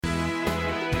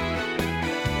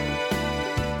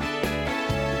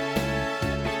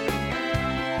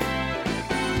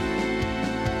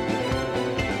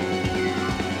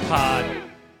pod.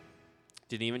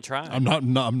 Didn't even try. I'm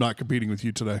not competing with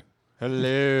you today.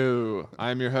 Hello,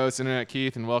 I'm your host, Internet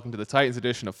Keith, and welcome to the Titans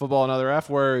edition of Football and Other F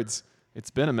Words. It's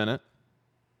been a minute,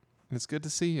 and it's good to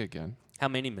see you again. How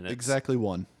many minutes? Exactly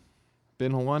one.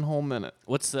 Been one whole minute.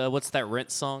 What's that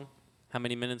Rent song? How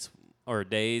many minutes or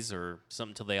days or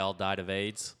something till they all died of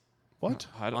AIDS? What?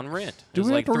 On Rent. Do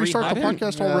we have to restart the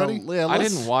podcast already? Yeah, I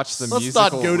didn't watch the let's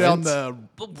musical. not go down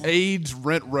Rent. the AIDS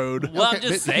rent road. Well, I'm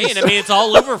just saying. I mean, it's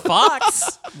all over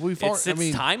Fox.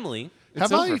 It's timely.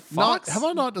 Have over Fox.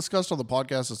 I not discussed on the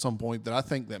podcast at some point that I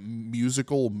think that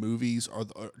musical movies are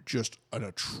just an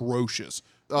atrocious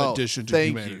addition to thank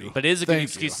humanity? you. But it is a good Thank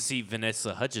excuse you. to see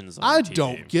Vanessa Hudgens on I TV.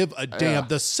 don't give a damn.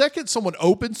 The second someone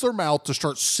opens their mouth to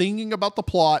start singing about the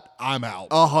plot, I'm out.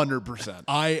 100%.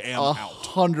 I am out.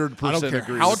 100%. I don't care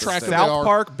agree how with this attractive statement. they are. South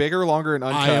Park, bigger, longer, and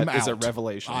I am uncut is a out.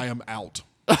 revelation. I am out.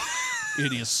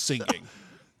 It is singing.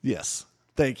 Yes.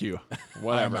 Thank you. I'm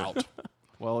Whatever. out.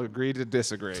 Well, agree to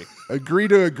disagree. Agree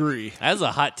to agree. That's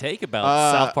a hot take about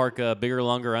South Park, bigger,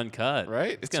 longer, uncut.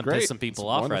 Right? It's It's going to great. piss some people It's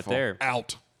off wonderful. right there.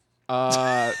 Out.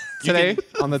 Today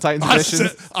on the Titans edition,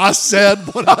 I said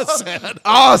what I said.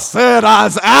 I said I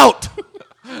was out.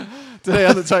 today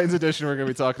on the Titans edition, we're going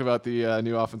to be talking about the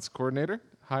new offensive coordinator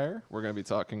hire. We're going to be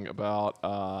talking about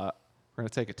we're going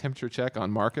to take a temperature check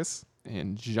on Marcus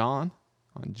and John,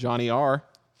 on Johnny R.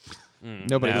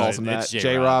 Nobody no, calls him that. it's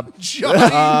J-Rob. Johnny R.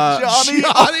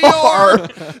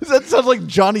 That sounds like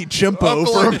Johnny Chimpo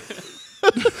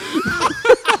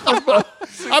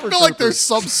I feel like there's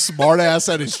some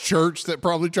smartass at his church that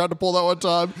probably tried to pull that one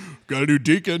time. Got a new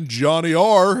deacon, Johnny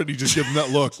R. And he just gave him that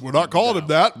look. We're not calling him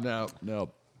that. No.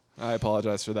 I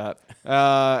apologize for that.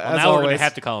 Well, as now we're going always, to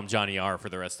have to call him Johnny R for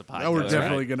the rest of the podcast. Now we're right?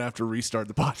 definitely going to have to restart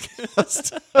the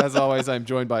podcast. as always, I'm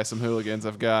joined by some hooligans.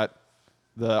 I've got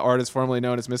the artist formerly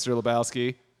known as Mr.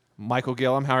 Lebowski, Michael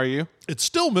Gillum. How are you? It's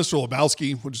still Mr.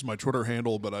 Lebowski, which is my Twitter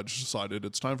handle, but I just decided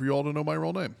it's time for you all to know my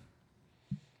real name.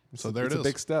 So there It's it a is.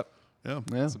 big step. Yeah.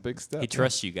 It's a big step. He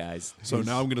trusts you guys. So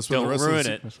now I'm going to spend Don't the rest ruin of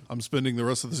the it. I'm spending the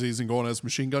rest of the season going as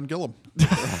Machine Gun Gillum.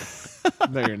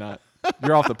 No, you're not.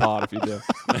 You're off the pod if you do.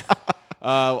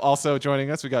 Also joining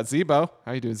us, we got Zebo.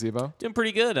 How you doing, Zebo? Doing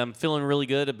pretty good. I'm feeling really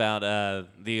good about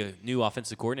the new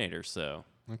offensive coordinator, so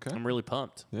Okay. I'm really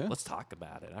pumped. Yeah. Let's talk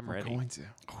about it. I'm ready. Going to.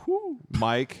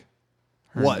 Mike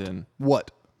What? Herndon. What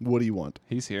do you want?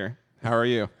 He's here. How are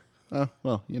you?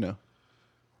 Well, you know.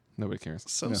 Nobody cares.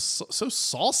 So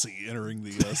saucy entering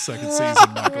the second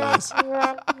season, Michael is.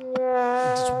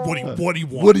 Just, what do you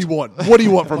want? What do you want? What do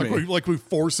you want from me? Like we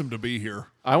force him to be here.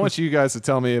 I want you guys to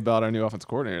tell me about our new offensive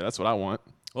coordinator. That's what I want.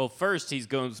 Well, first he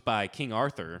goes by King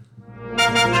Arthur.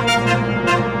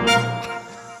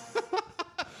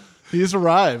 He's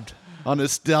arrived on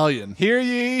his stallion. Hear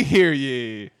ye, hear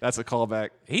ye. That's a callback.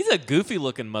 He's a goofy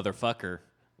looking motherfucker.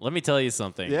 Let me tell you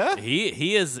something. Yeah?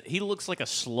 He looks like a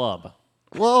schlub.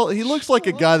 Well, he looks like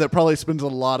a guy that probably spends a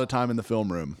lot of time in the film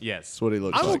room. Yes. That's what he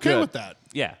looks I'm like. okay with that.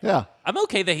 Yeah. Yeah. I'm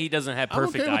okay that he doesn't have I'm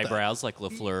perfect okay with that. eyebrows like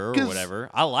LaFleur or 'Cause- whatever.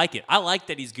 I like it. I like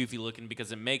that he's goofy looking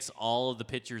because it makes all of the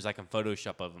pictures I can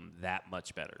Photoshop of him that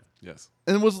much better. Yes.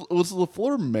 And was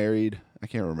LaFleur married? I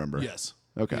can't remember. Yes.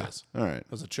 Okay. Yes. All right.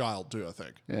 As a child too, I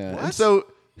think. Yeah. And so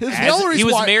his As- only he reason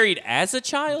was why- married as a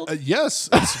child? Yes,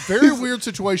 it's a very weird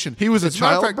situation. He was a As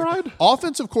matter of child fact, bride?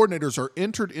 Offensive coordinators are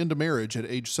entered into marriage at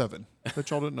age 7. Bet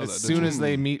y'all didn't know that. As did soon you? as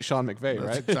they meet Sean McVay, That's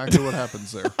right? exactly what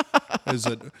happens there. Is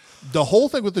that the whole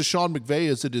thing with the Sean McVay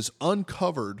is it is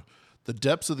uncovered the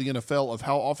depths of the NFL of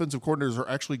how offensive coordinators are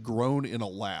actually grown in a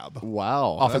lab.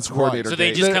 wow. Offensive right. coordinator. So they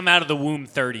gate. just come out of the womb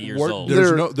 30 years We're-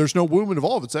 old. There's no womb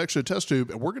involved. It's actually a test tube,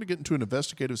 and we're going to get into an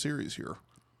investigative series here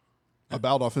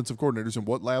about offensive coordinators and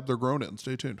what lab they're grown in.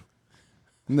 Stay tuned.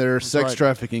 And their sex right.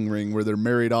 trafficking ring where they're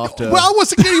married off to. Well, I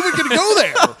wasn't even going to go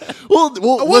there. well, I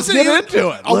let's wasn't get even, into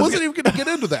it. I wasn't even going to get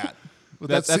into that. But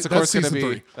that's of course going to season be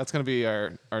 3. that's going to be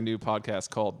our new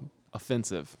podcast called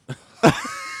Offensive.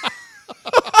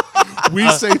 We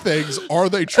say things. Are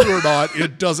they true or not?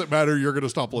 It doesn't matter. You're going to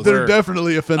stop listening. They're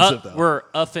definitely offensive, though. We're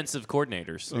offensive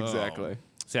coordinators. Exactly.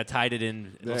 So I tied it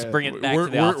in. Let's Yeah, bring it back we're,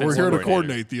 to the we're, offensive we're here to coordinator.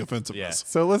 coordinate the offensiveness.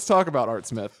 So let's talk about Art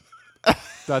Smith.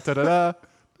 Da, da, da, da.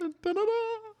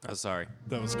 Oh, sorry.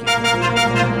 That was Keith.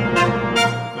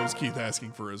 That was Keith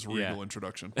asking for his regal Yeah.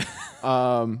 introduction.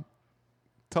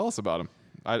 Tell us about him.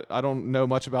 I don't know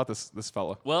much about this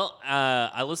fella. Well,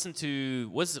 I listened to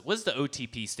what's the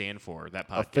OTP stand for? That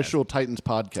podcast. Official Titans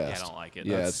podcast. Yeah, I don't like it.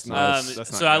 Yeah, That's it's not. that's not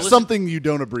so good. I listened. Something you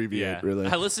don't abbreviate, Yeah, really.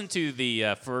 I listened to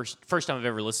the first time I've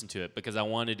ever listened to it because I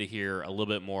wanted to hear a little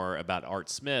bit more about Art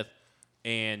Smith,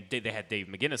 and they had Dave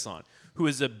McGinnis on, who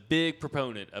is a big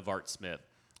proponent of Art Smith.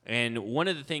 And one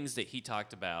of the things that he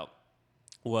talked about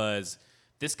was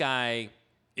this guy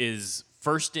is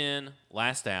first in,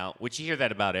 last out, which you hear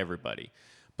that about everybody.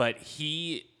 But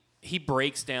he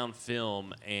breaks down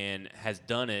film and has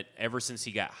done it ever since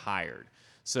he got hired.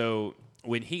 So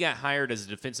when he got hired as a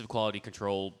defensive quality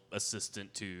control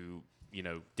assistant to,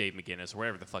 Dave McGinnis or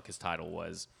whatever the fuck his title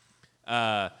was,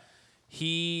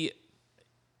 Dave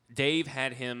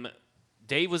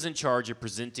was in charge of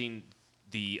presenting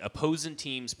the opposing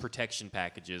team's protection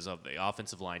packages of the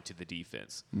offensive line to the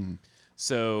defense. Mm-hmm.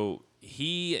 So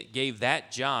he gave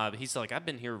that job. He's like, I've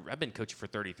been coaching for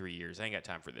 33 years. I ain't got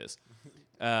time for this.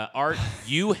 Art,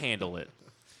 you handle it.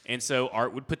 And so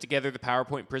Art would put together the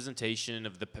PowerPoint presentation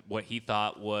of what he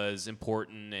thought was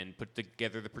important and put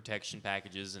together the protection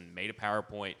packages and made a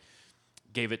PowerPoint,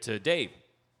 gave it to Dave.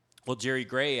 Well, Jerry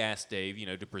Gray asked Dave,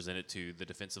 to present it to the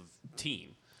defensive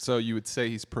team. So you would say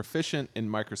he's proficient in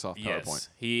Microsoft PowerPoint. Yes,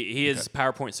 he is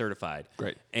PowerPoint certified.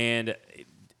 Great. And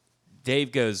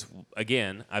Dave goes,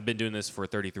 again, I've been doing this for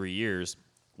 33 years.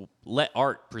 Let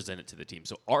Art present it to the team.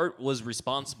 So Art was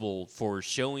responsible for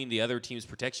showing the other team's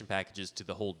protection packages to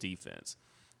the whole defense.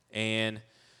 And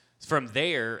from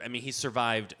there, he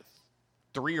survived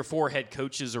 3 or 4 head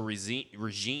coaches or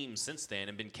regimes since then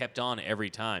and been kept on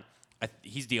every time.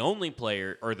 He's the only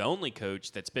player or the only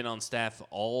coach that's been on staff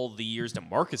all the years that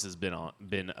Marcus has been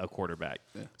a quarterback.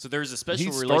 Yeah. So there's a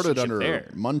special relationship under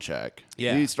there. Munchak.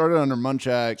 Yeah. He started under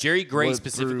Munchak. Jerry Gray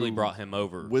specifically brought him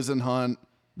over. Wisenhunt,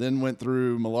 then went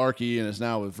through Malarkey and is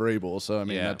now with Vrabel. So,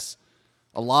 that's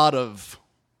a lot of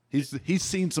 – he's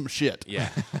seen some shit. Yeah.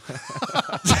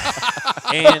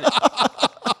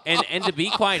 and to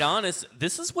be quite honest,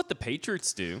 this is what the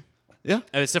Patriots do. Yeah.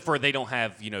 Except for they don't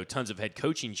have, tons of head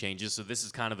coaching changes. So this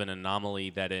is kind of an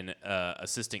anomaly that an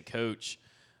assistant coach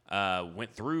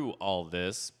went through all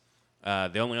this.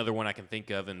 The only other one I can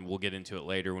think of, and we'll get into it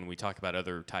later when we talk about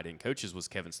other tight end coaches, was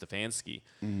Kevin Stefanski.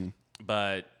 Mm-hmm.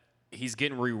 But he's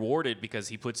getting rewarded because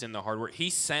he puts in the hard work.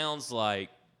 He sounds like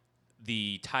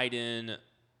the tight end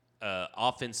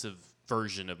offensive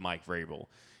version of Mike Vrabel.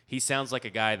 He sounds like a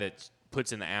guy that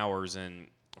puts in the hours. And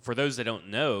for those that don't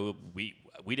know,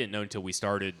 we didn't know until we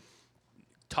started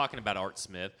talking about Art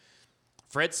Smith.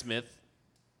 Fred Smith,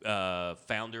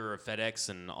 founder of FedEx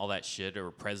and all that shit,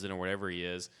 or president or whatever he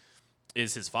is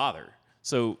his father.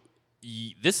 So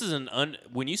this is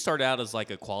when you start out as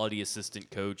like a quality assistant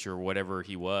coach or whatever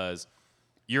he was,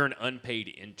 you're an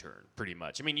unpaid intern pretty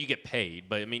much. You get paid,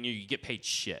 but you get paid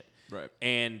shit. Right.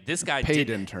 And this guy paid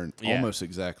intern, almost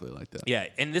exactly like that. Yeah,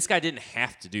 and this guy didn't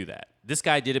have to do that. This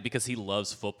guy did it because he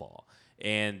loves football.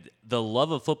 And the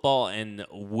love of football and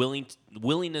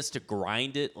willingness to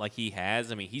grind it like he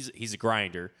has. He's a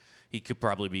grinder. He could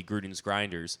probably be Gruden's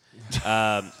Grinders.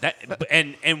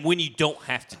 And when you don't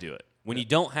have to do it, when you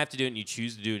don't have to do it and you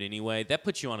choose to do it anyway, that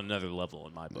puts you on another level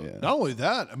in my book. Yeah. Not only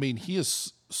that, he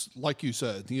is, like you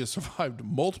said, he has survived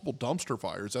multiple dumpster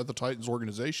fires at the Titans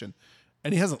organization,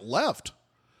 and he hasn't left.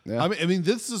 Yeah.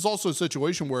 This is also a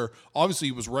situation where obviously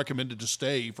he was recommended to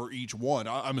stay for each one.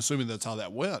 I'm assuming that's how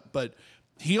that went, but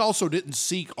he also didn't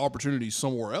seek opportunities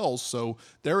somewhere else. So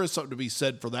there is something to be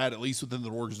said for that, at least within the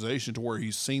organization, to where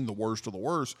he's seen the worst of the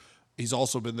worst. He's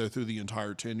also been there through the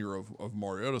entire tenure of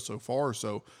Mariota so far.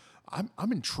 So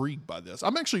I'm intrigued by this.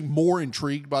 I'm actually more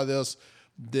intrigued by this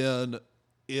than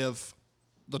if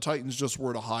the Titans just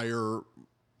were to hire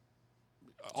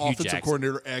offensive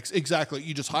coordinator X. Exactly.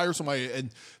 You just hire somebody, and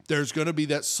there's going to be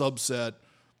that subset,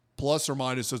 plus or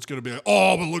minus, that's going to be like,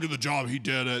 oh, but look at the job he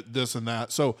did at this and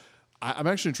that. So I'm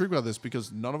actually intrigued by this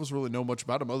because none of us really know much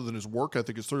about him other than his work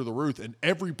ethic is through the roof. And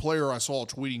every player I saw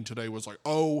tweeting today was like,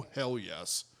 oh, hell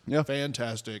yes. Yeah.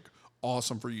 Fantastic.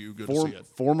 Awesome for you. Good to see it.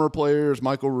 Former players,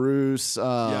 Michael Roos,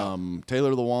 Taylor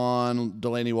Lewan,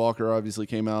 Delaney Walker obviously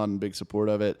came out in big support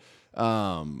of it.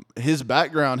 His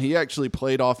background, he actually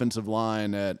played offensive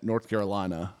line at North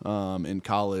Carolina in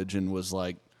college and was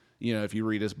like, if you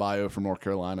read his bio from North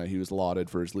Carolina, he was lauded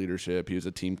for his leadership. He was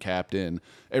a team captain.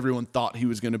 Everyone thought he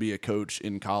was going to be a coach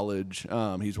in college.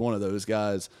 He's one of those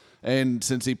guys. And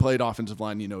since he played offensive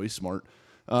line, he's smart.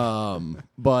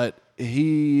 But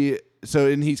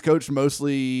he's coached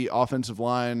mostly offensive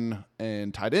line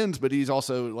and tight ends, but he's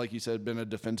also, like you said, been a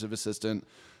defensive assistant.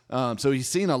 So he's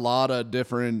seen a lot of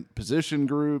different position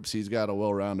groups. He's got a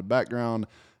well-rounded background.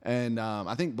 And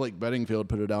I think Blake Bedingfield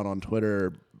put it out on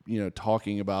Twitter,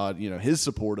 talking about, his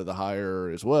support of the hire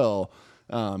as well.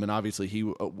 And obviously he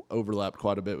overlapped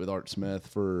quite a bit with Art Smith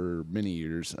for many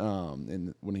years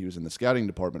when he was in the scouting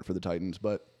department for the Titans.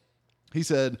 But he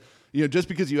said, just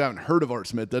because you haven't heard of Art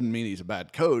Smith doesn't mean he's a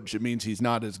bad coach. It means he's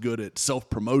not as good at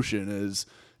self-promotion as,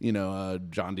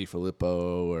 John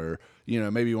DeFilippo or,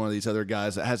 maybe one of these other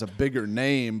guys that has a bigger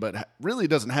name but really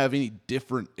doesn't have any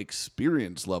different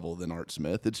experience level than Art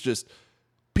Smith. It's just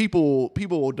people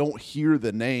don't hear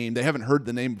the name. They haven't heard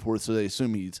the name before, so they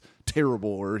assume he's terrible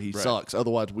or he sucks.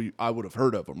 Otherwise, I would have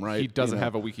heard of him, right? He doesn't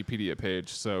have a Wikipedia page,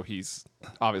 so he's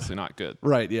obviously not good.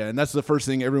 Right, yeah, and that's the first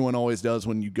thing everyone always does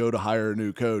when you go to hire a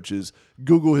new coach is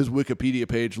Google his Wikipedia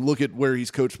page, look at where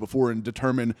he's coached before, and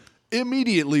determine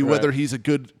immediately whether he's a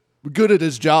good at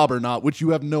his job or not, which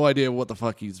you have no idea what the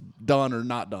fuck he's done or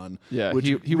not done. Yeah, which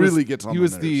he really gets on He my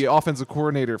was nerves. the offensive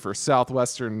coordinator for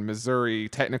Southwestern Missouri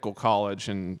Technical College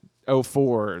in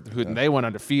 2004, and they went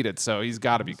undefeated, so he's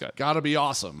got to be good. Got to be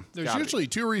awesome. There's usually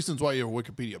two reasons why you have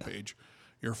a Wikipedia page.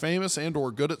 You're famous and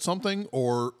or good at something,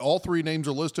 or all three names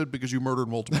are listed because you murdered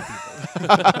multiple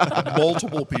people.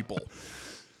 Multiple people.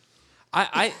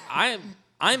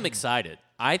 I'm excited.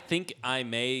 I think I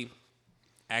may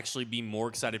actually be more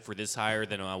excited for this hire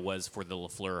than I was for the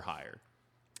LaFleur hire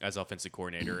as offensive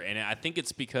coordinator, and I think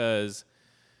it's because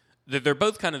they're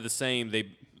both kind of the same.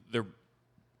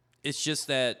 It's just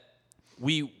that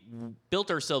we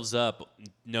built ourselves up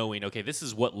knowing, okay, this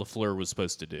is what LaFleur was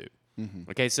supposed to do.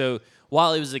 Mm-hmm. Okay, so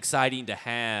while it was exciting to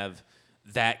have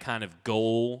that kind of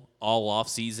goal all off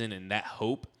season and that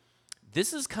hope,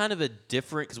 this is kind of a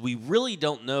different, because we really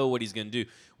don't know what he's going to do.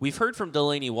 We've heard from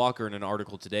Delaney Walker in an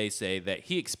article today say that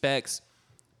he expects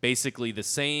basically the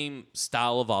same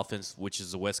style of offense, which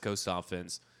is the West Coast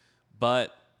offense,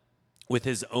 but with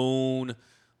his own,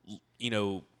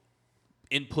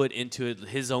 input into it,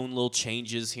 his own little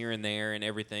changes here and there and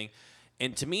everything.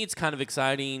 And to me, it's kind of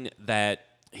exciting that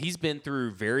he's been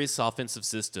through various offensive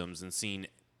systems and seen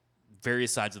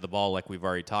various sides of the ball like we've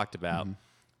already talked about.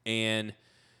 Mm-hmm. And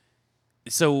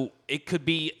so it could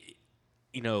be,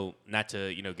 not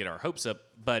to, get our hopes up,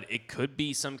 but it could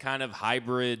be some kind of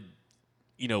hybrid,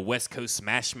 West Coast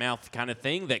smash mouth kind of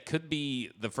thing that could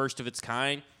be the first of its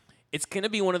kind. It's going to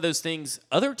be one of those things.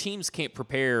 Other teams can't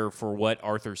prepare for what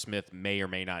Arthur Smith may or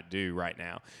may not do right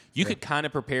now. You could kind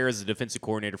of prepare as a defensive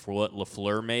coordinator for what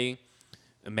LaFleur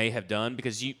may have done,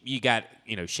 because you got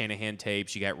Shanahan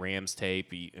tapes, you got Rams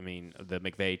tape, the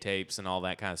McVay tapes and all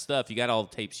that kind of stuff. You got all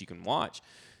the tapes you can watch.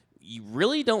 You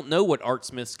really don't know what Art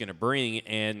Smith's going to bring,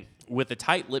 and with the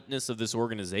tight-lippedness of this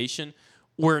organization,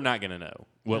 we're not going to know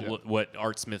what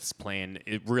Art Smith's plan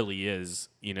it really is,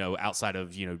 outside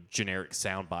of, generic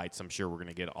sound bites. I'm sure we're going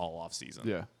to get all off season.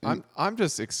 Yeah. I'm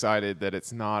just excited that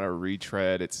it's not a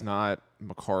retread. It's not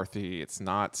McCarthy. It's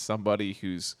not somebody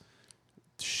who's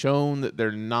shown that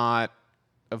they're not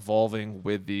evolving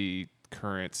with the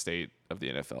current state of the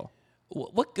NFL.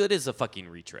 What good is a fucking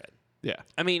retread? Yeah.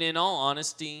 I mean, in all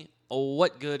honesty,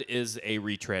 what good is a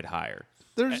retread hire?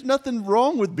 There's nothing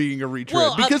wrong with being a retread.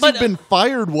 Well, because you've been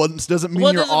fired once doesn't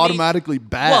mean you're automatically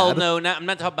bad. Well, no, I'm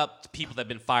not talking about people that have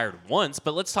been fired once,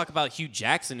 but let's talk about Hugh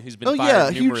Jackson, who's been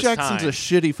fired numerous Hugh Jackson's times. a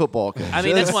shitty football coach. I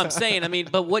mean, that's what I'm saying. I mean,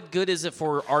 but what good is it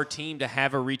for our team to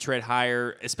have a retread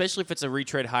hire, especially if it's a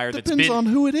retread hire Depends on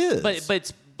who it is.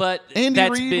 But Andy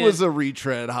Reid was a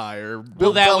retread hire.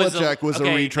 Bill Belichick was a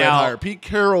retread hire. Pete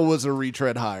Carroll was a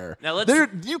retread hire. Now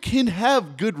you can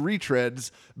have good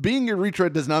retreads. Being a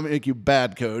retread does not make you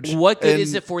bad coach. What good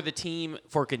is it for the team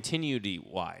for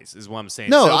continuity-wise is what I'm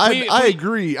saying. No, so I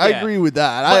agree. Yeah. I agree with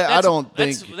that. I don't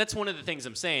think... That's one of the things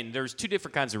I'm saying. There's two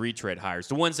different kinds of retread hires.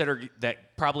 The ones that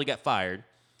probably got fired,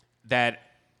 that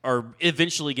are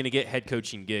eventually going to get head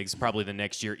coaching gigs probably the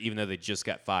next year, even though they just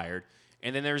got fired.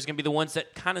 And then there's going to be the ones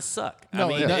that kind of suck.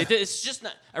 It's just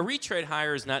not – a retread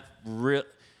hire is not real.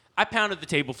 I pounded the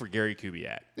table for Gary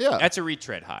Kubiak. Yeah. That's a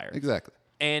retread hire. Exactly.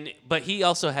 But he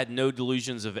also had no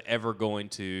delusions of ever going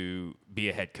to be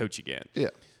a head coach again. Yeah.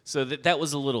 So that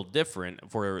was a little different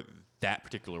for that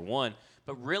particular one.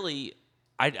 But really,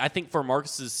 I think for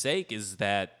Marcus's sake is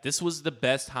that this was the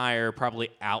best hire probably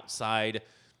outside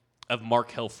of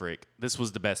Mark Helfrich. This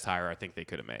was the best hire I think they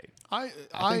could have made. I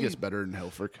think it's better than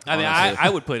Helfrich. I mean, I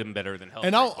would put him better than Helfrich.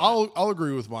 And I'll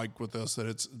agree with Mike with this,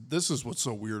 that this is what's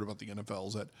so weird about the NFL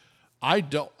is that I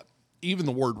don't. Even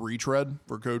the word retread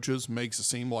for coaches makes it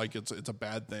seem like it's a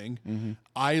bad thing. Mm-hmm.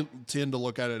 I tend to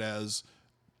look at it as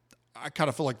I kind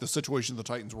of feel like the situation the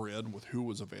Titans were in with who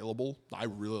was available. I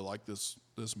really like this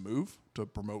move to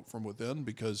promote from within,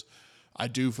 because I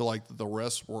do feel like the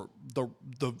rest were the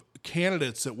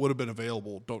candidates that would have been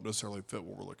available don't necessarily fit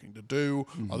what we're looking to do.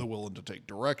 Mm-hmm. Are they willing to take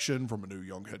direction from a new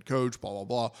young head coach? Blah blah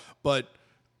blah. But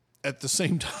at the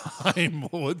same time,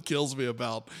 what kills me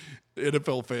about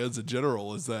NFL fans in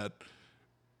general is that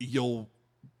you'll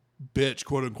bitch,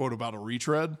 quote unquote, about a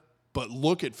retread, but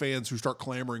look at fans who start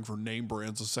clamoring for name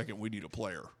brands the second we need a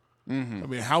player. I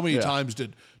mean, how many times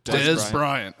did Dez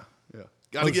Bryant. Yeah. I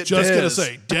Gotta was get just Dez. going to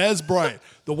say, Dez Bryant.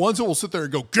 The ones who will sit there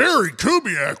and go, Gary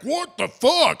Kubiak, what the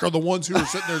fuck? Are the ones who are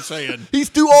sitting there saying, He's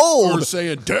too old. or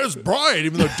saying Dez Bryant,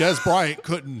 even though Dez Bryant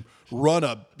couldn't run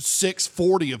a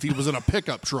 640 if he was in a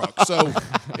pickup truck. So,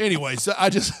 anyways, I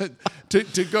just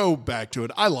to go back to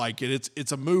it, I like it.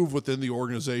 It's a move within the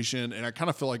organization, and I kind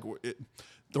of feel like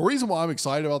the reason why I'm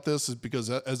excited about this is because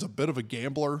as a bit of a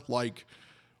gambler, like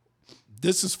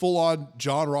this is full on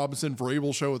John Robinson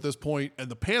Vrabel show at this point, and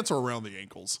the pants are around the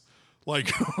ankles.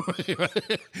 Like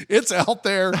it's out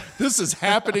there. This is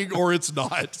happening or it's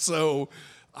not. So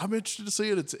I'm interested to see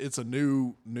it. It's a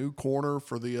new corner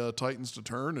for the Titans to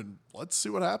turn, and let's see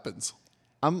what happens.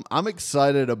 I'm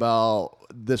excited about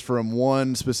this from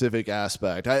one specific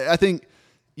aspect. I think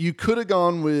you could have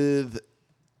gone with.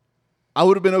 I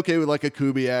would have been okay with like a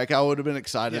Kubiak. I would have been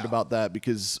excited about that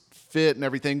because fit and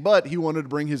everything. But he wanted to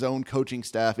bring his own coaching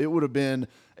staff. It would have been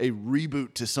a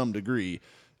reboot to some degree.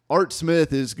 Art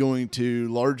Smith is going to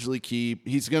largely keep.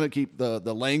 He's going to keep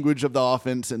the language of the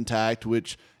offense intact,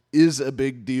 which is a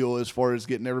big deal as far as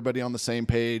getting everybody on the same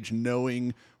page,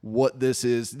 knowing what this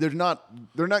is. They're not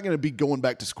going to be going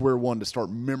back to square one to start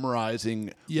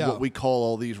memorizing what we call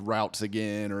all these routes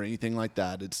again or anything like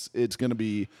that. It's going to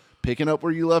be picking up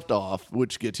where you left off,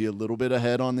 which gets you a little bit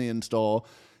ahead on the install.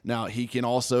 Now, he can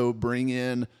also bring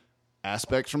in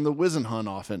aspects from the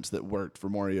Wisenhunt offense that worked for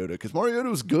Mariota, because Mariota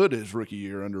was good his rookie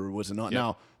year under Wisenhunt. Yep.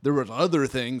 Now, there was other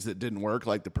things that didn't work,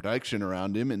 like the protection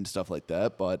around him and stuff like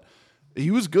that, but he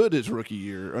was good his rookie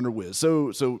year under Wiz.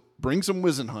 So bring some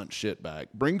Wisenhunt shit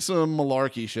back. Bring some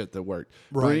Malarkey shit that worked.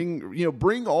 Right.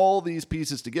 Bring all these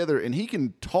pieces together, and he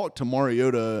can talk to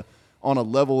Mariota on a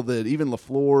level that even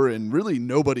LaFleur and really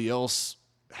nobody else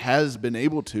has been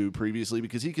able to previously,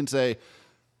 because he can say,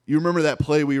 you remember that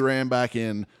play we ran back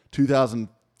in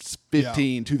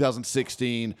 2015,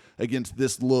 2016 against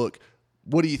this look.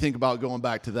 What do you think about going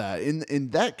back to that?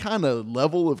 And that kind of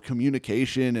level of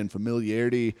communication and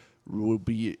familiarity will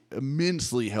be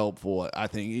immensely helpful, I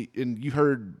think. And you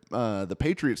heard the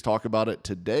Patriots talk about it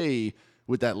today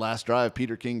with that last drive.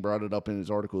 Peter King brought it up in his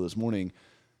article this morning.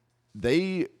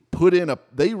 They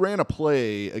ran a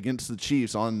play against the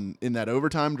Chiefs in that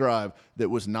overtime drive that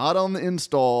was not on the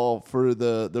install for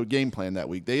the game plan that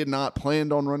week. They had not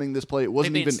planned on running this play. It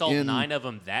wasn't even installed in 9 of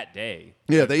them that day.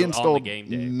 Yeah, they on installed the game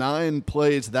day. 9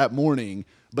 plays that morning,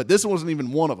 but this wasn't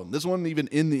even one of them. This wasn't even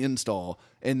in the install,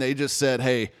 and they just said,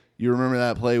 "Hey, you remember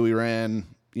that play we ran?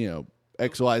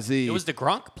 XYZ." It was the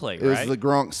Gronk play, right? It was the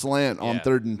Gronk slant on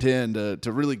 3rd and 10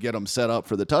 to really get them set up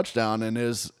for the touchdown, and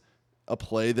is a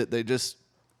play that they just,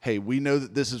 hey, we know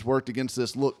that this has worked against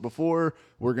this look before.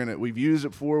 We've used it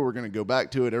before. We're gonna go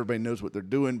back to it. Everybody knows what they're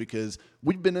doing because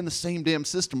we've been in the same damn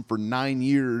system for 9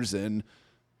 years, and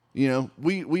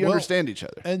we understand each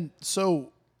other. And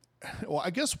so, I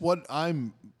guess what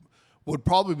would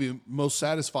probably be most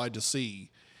satisfied to see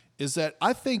is that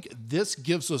I think this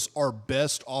gives us our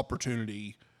best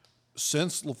opportunity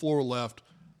since LaFleur left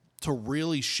to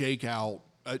really shake out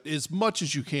as much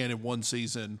as you can in one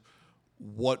season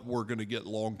what we're going to get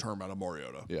long-term out of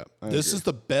Mariota. Yeah, this agree. is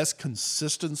the best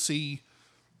consistency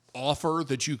offer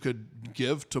that you could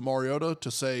give to Mariota to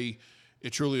say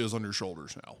it truly is on your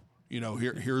shoulders now.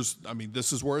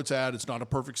 This is where it's at. It's not a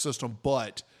perfect system,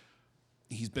 but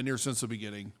he's been here since the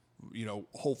beginning.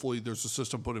 Hopefully there's a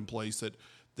system put in place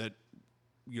that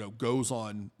goes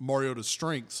on Mariota's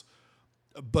strengths.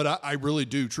 But I really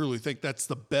do truly think that's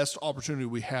the best opportunity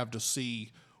we have to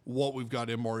see what we've got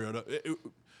in Mariota.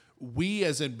 We,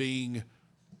 as in being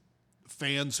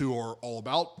fans who are all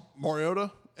about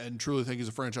Mariota and truly think he's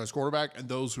a franchise quarterback, and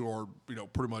those who are,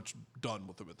 pretty much done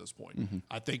with him at this point. Mm-hmm.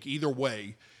 I think either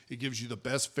way, it gives you the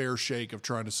best fair shake of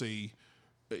trying to see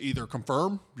either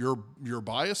confirm your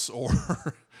bias or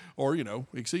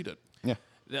exceed it. Yeah.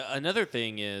 Another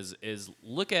thing is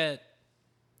look at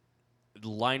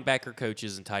linebacker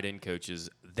coaches and tight end coaches.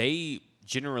 They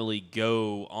generally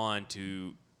go on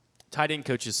to tight end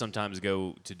coaches sometimes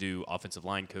go to do offensive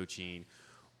line coaching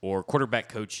or quarterback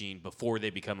coaching before they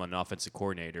become an offensive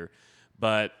coordinator.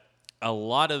 But a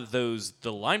lot of the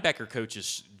linebacker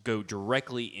coaches go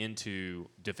directly into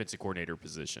defensive coordinator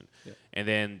position. Yeah. And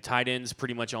then tight ends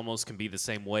pretty much almost can be the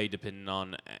same way depending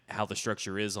on how the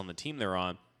structure is on the team they're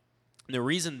on. And the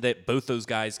reason that both those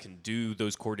guys can do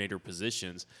those coordinator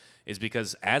positions is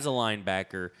because as a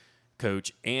linebacker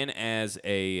coach and as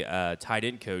a tight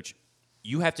end coach,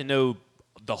 you have to know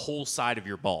the whole side of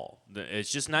your ball.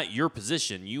 It's just not your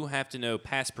position. You have to know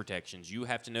pass protections. You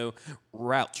have to know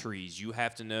route trees. You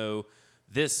have to know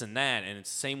this and that, and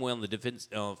it's the same way on the defense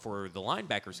for the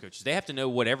linebackers coaches. They have to know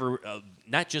whatever,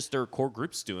 not just their core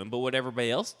group's doing, but what everybody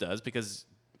else does, because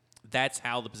that's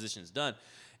how the position is done.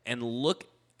 And look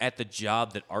at the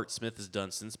job that Art Smith has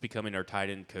done since becoming our tight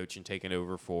end coach and taking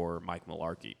over for Mike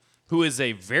Mularkey, who is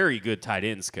a very good tight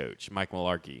ends coach, Mike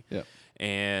Mularkey. Yeah.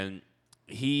 And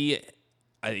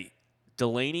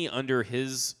Delaney, under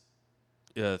his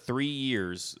 3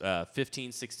 years,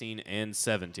 15, 16, and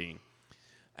 17,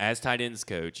 as tight ends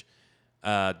coach,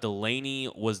 Delaney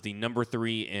was the number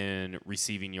 3 in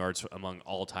receiving yards among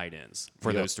all tight ends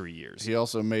for those 3 years. He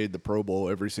also made the Pro Bowl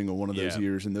every single one of those Yeah.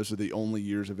 years, and those are the only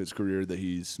years of his career that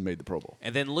he's made the Pro Bowl.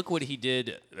 And then look what he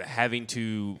did, having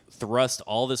to thrust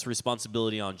all this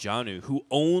responsibility on Jonnu, who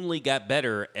only got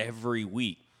better every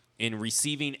week in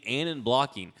receiving and in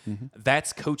blocking.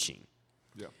 That's coaching.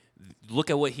 Yeah. Look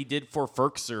at what he did for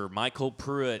Ferkser, Michael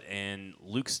Pruitt, and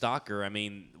Luke Stocker. I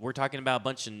mean, we're talking about a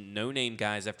bunch of no-name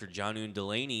guys after Jonnu and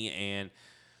Delaney, and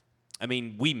I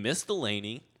mean, we miss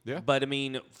Delaney. Yeah. But I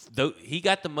mean, he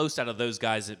got the most out of those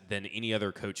guys than any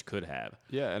other coach could have.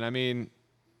 Yeah, and I mean,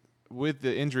 with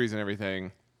the injuries and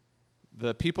everything,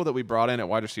 the people that we brought in at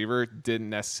wide receiver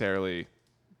didn't necessarily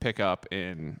pick up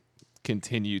and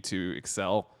continue to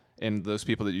excel. And those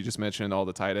people that you just mentioned, all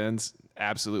the tight ends,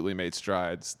 absolutely made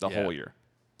strides the whole year.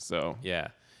 So Yeah.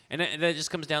 And that just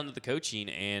comes down to the coaching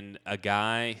and a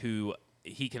guy who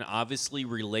he can obviously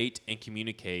relate and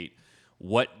communicate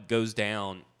what goes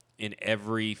down in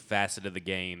every facet of the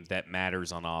game that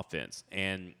matters on offense.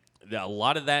 And a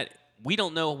lot of that, we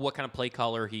don't know what kind of play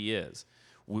caller he is.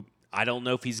 I don't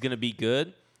know if he's going to be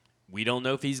good. We don't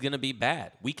know if he's going to be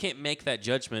bad. We can't make that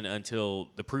judgment until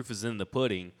the proof is in the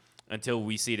pudding, until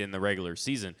we see it in the regular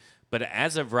season. But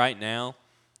as of right now,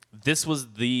 this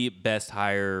was the best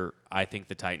hire I think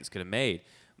the Titans could have made.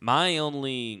 My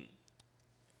only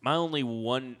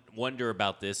wonder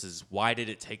about this is, why did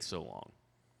it take so long?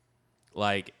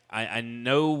 Like, I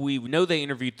know we know they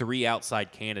interviewed 3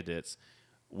 outside candidates.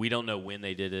 We don't know when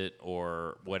they did it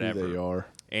or whatever. Who they are.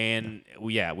 And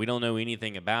we don't know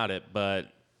anything about it,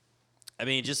 but I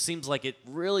mean, it just seems like it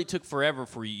really took forever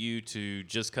for you to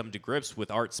just come to grips with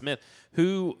Art Smith,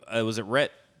 who was it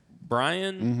Rhett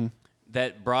Bryan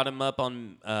that brought him up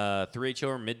on 3HO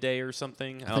or Midday or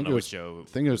something? I don't know which show. I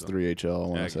think it was 3HL, I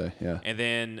want to say. Yeah. And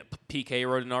then PK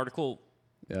wrote an article.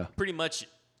 Yeah. Pretty much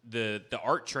the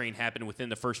Art train happened within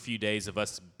the first few days of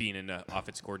us being in the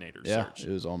offense coordinator Yeah. search.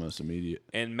 It was almost immediate.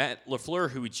 And Matt LaFleur,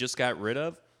 who we just got rid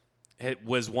of,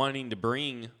 was wanting to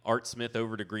bring Art Smith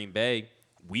over to Green Bay.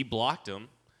 We blocked him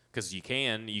because you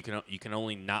can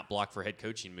only not block for head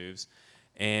coaching moves,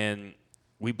 and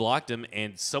we blocked him.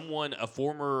 And a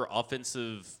former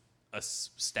offensive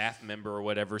staff member or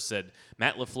whatever, said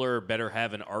Matt LaFleur better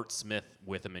have an Art Smith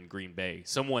with him in Green Bay,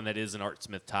 someone that is an Art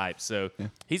Smith type. So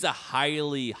he's a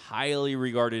highly, highly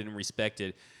regarded and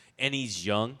respected, and he's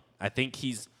young. I think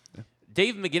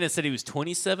Dave McGinnis said he was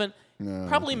 27. No,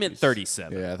 Probably meant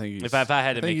 37. Yeah, I think he's. If I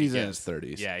had to make he's a in guess. his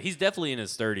 30s. Yeah, he's definitely in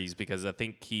his 30s because I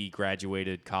think he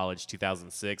graduated college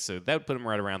 2006, so that would put him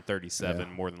right around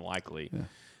 37 more than likely. Yeah.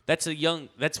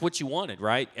 That's what you wanted,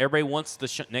 right? Everybody wants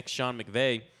the next Sean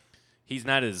McVay. He's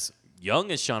not as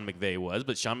young as Sean McVay was,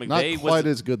 but Sean McVay Not quite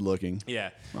as good looking. Yeah.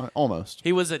 Almost.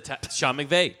 He was Sean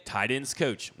McVay, tight ends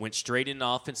coach, went straight into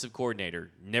offensive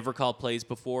coordinator, never called plays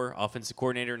before, offensive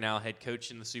coordinator, now head coach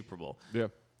in the Super Bowl. Yeah.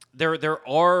 There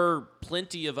are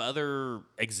plenty of other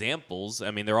examples.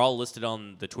 I mean, they're all listed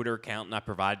on the Twitter account, and I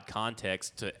provide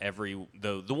context to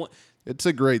the one. It's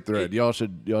a great thread. Y'all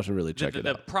should really check it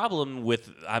The out. problem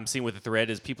I'm seeing with the thread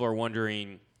is people are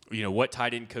wondering, what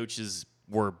tight end coaches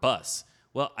were busts.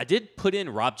 Well, I did put in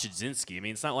Rob Chudzinski. I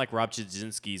mean, it's not like Rob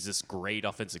Chudzinski is this great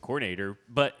offensive coordinator,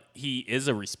 but he is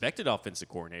a respected offensive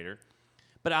coordinater.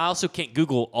 But I also can't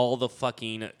Google all the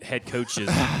fucking head coaches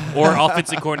or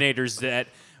offensive coordinators that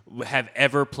have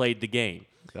ever played the game.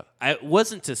 Yeah. It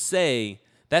wasn't to say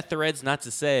that thread's not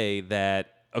to say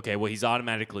that, okay, well, he's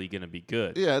automatically going to be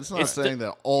good. Yeah, it's not saying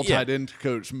that all yeah. tight end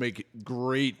coaches make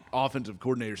great offensive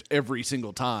coordinators every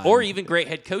single time. Or even great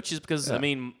head coaches because, I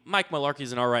mean, Mike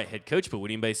Mularkey's an all right head coach, but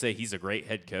would anybody say he's a great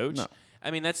head coach? No.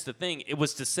 I mean, that's the thing. It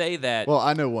was to say that. Well,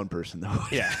 I know one person, though.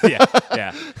 Yeah.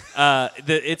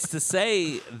 It's to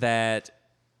say that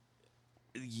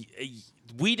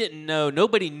we didn't know.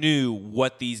 Nobody knew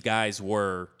what these guys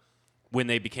were when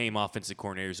they became offensive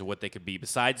coordinators or what they could be,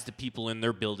 besides the people in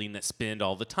their building that spend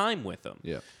all the time with them.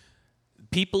 Yeah.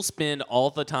 People spend all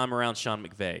the time around Sean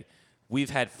McVay. We've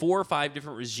had 4 or 5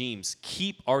 different regimes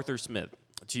keep Arthur Smith.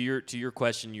 To your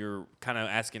question, you're kind of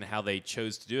asking how they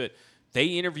chose to do it. They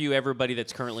interview everybody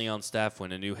that's currently on staff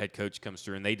when a new head coach comes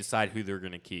through, and they decide who they're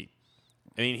going to keep.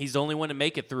 I mean, he's the only one to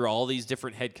make it through all these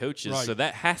different head coaches, Right. so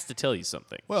that has to tell you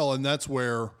something. Well, and that's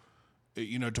where,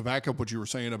 to back up what you were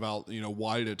saying about,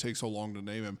 why did it take so long to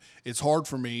name him? It's hard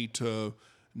for me to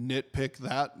nitpick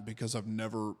that because I've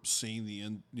never seen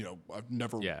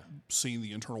seen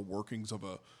the internal workings of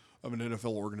an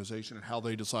NFL organization and how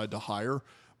they decide to hire.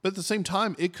 But at the same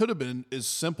time, it could have been as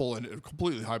simple and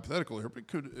completely hypothetical here, but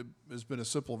it has been as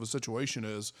simple of a situation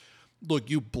as, look,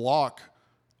 you block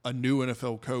a new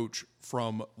NFL coach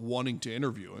from wanting to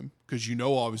interview him because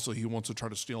obviously he wants to try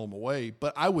to steal him away.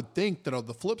 But I would think that on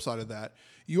the flip side of that,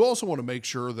 you also want to make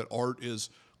sure that Art is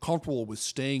comfortable with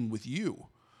staying with you.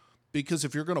 Because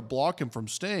if you're going to block him from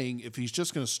staying, if he's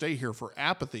just going to stay here for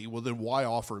apathy, well, then why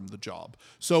offer him the job?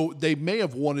 So they may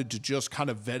have wanted to just kind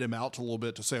of vet him out a little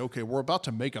bit to say, okay, we're about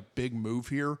to make a big move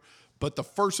here, but the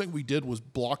first thing we did was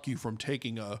block you from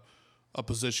taking a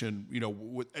position,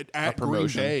 at Green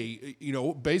Bay,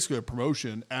 basically a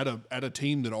promotion at a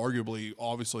team that arguably,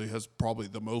 obviously, has probably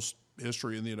the most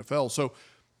history in the NFL. So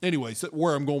anyways,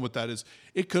 where I'm going with that is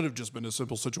it could have just been a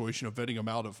simple situation of vetting them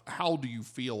out of how do you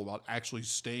feel about actually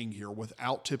staying here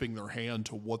without tipping their hand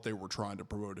to what they were trying to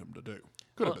promote him to do.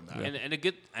 Could have been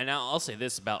that. And I'll say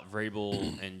this about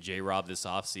Vrabel and J-Rob this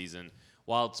offseason.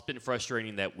 While it's been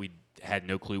frustrating that we had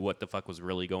no clue what the fuck was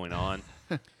really going on.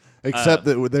 Except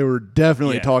that they were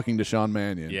definitely talking to Sean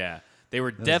Mannion. Yeah. They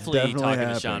were definitely talking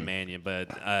happening. to Sean Mannion, but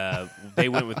they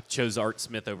chose Art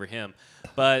Smith over him.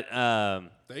 But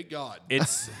thank God.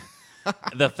 It's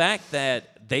the fact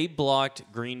that they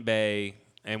blocked Green Bay,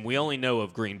 and we only know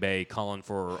of Green Bay calling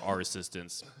for our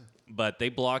assistance, but they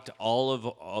blocked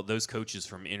all those coaches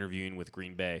from interviewing with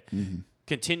Green Bay.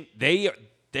 Mm-hmm.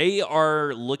 They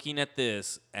are looking at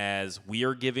this as we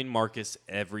are giving Marcus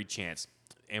every chance,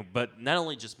 but not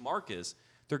only just Marcus.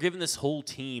 They're giving this whole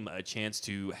team a chance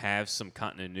to have some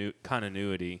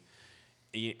continuity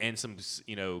and some,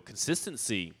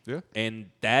 consistency. Yeah.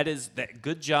 And that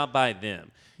good job by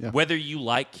them. Yeah. Whether you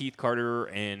like Keith Carter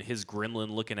and his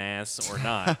gremlin-looking ass or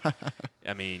not,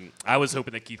 I mean, I was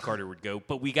hoping that Keith Carter would go,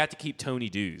 but we got to keep Tony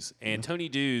Dews. And Tony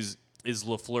Dews is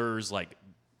LaFleur's,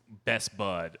 best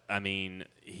bud. I mean,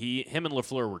 him and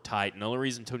LaFleur were tight, and the only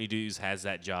reason Tony Dews has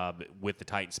that job with the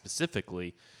Titans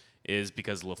specifically is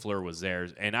because LaFleur was there.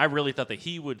 And I really thought that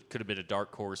he could have been a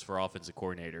dark horse for offensive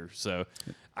coordinator. So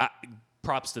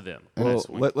props to them. Well,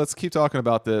 let's keep talking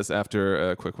about this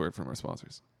after a quick word from our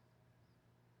sponsors.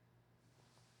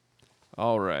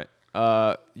 All right.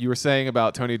 You were saying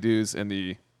about Tony Dews and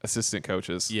the assistant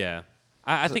coaches. Yeah.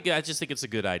 I just think it's a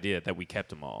good idea that we kept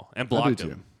them all and blocked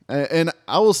them. And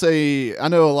I will say, I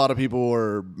know a lot of people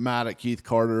are mad at Keith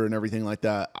Carter and everything like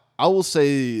that. I will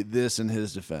say this in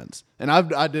his defense, and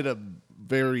I did a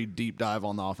very deep dive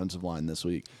on the offensive line this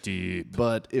week. Deep.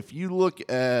 But if you look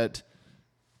at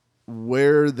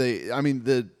where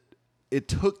it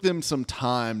took them some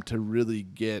time to really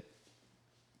get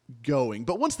going.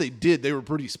 But once they did, they were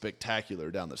pretty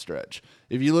spectacular down the stretch.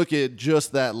 If you look at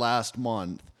just that last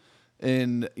month,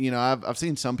 and, I've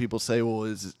seen some people say, well,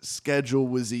 his schedule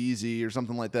was easy or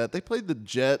something like that. They played the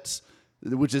Jets,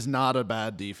 which is not a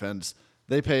bad defense.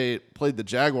 They played the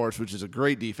Jaguars, which is a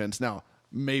great defense. Now,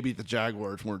 maybe the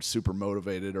Jaguars weren't super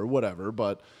motivated or whatever,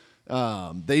 but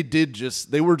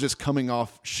they were just coming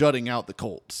off shutting out the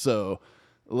Colts. So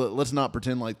let's not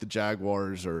pretend like the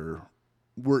Jaguars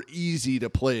were easy to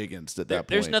play against at that point.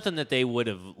 There's nothing that they would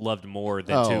have loved more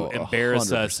than to embarrass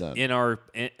 100%. us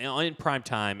in prime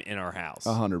time in our house.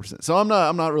 100%. So I'm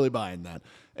not really buying that.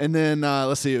 And then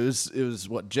let's see, it was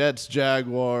what, Jets,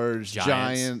 Jaguars,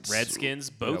 Giants, Redskins,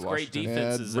 both great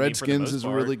defenses. Redskins is a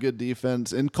really good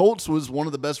defense, and Colts was one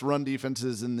of the best run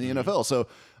defenses in the NFL. So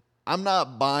I'm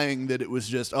not buying that it was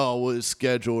just it was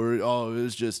schedule or it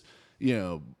was just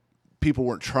people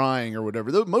weren't trying or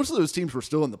whatever. Most of those teams were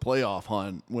still in the playoff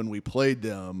hunt when we played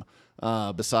them,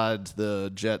 besides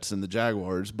the Jets and the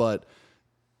Jaguars. But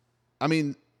I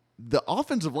mean, the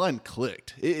offensive line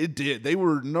clicked. It did. They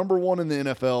were number one in the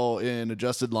NFL in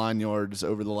adjusted line yards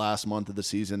over the last month of the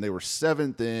season. They were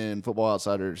 7th in Football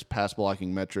Outsiders pass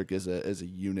blocking metric as a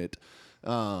unit.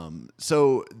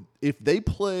 So if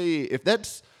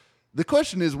that's the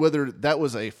question is whether that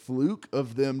was a fluke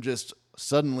of them just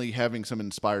suddenly having some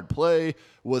inspired play.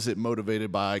 Was it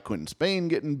motivated by Quentin Spain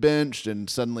getting benched and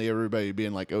suddenly everybody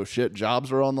being like, oh shit,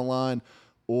 jobs are on the line?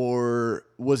 Or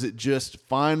was it just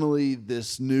finally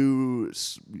this new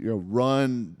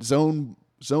run zone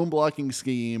blocking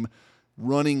scheme,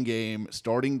 running game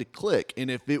starting to click? And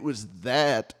if it was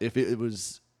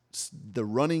the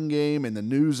running game and the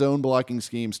new zone blocking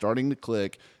scheme starting to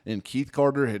click, and Keith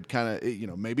Carter had kind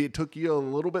of, maybe it took you a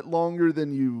little bit longer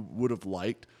than you would have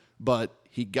liked, but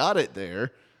he got it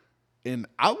there. And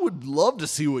I would love to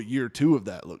see what year 2 of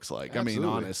that looks like. Absolutely. I mean,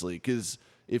 honestly, because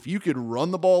if you could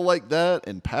run the ball like that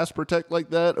and pass protect like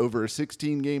that over a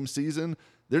 16-game season,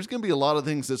 there's going to be a lot of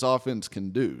things this offense can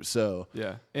do. So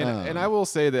Yeah. And I will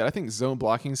say that I think zone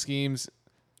blocking schemes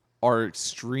are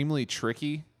extremely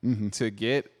tricky to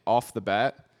get off the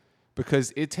bat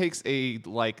because it takes a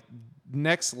like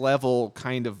next level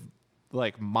kind of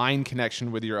like mind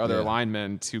connection with your other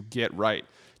linemen to get right.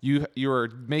 You're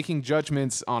making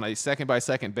judgments on a second by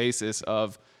second basis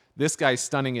of this guy's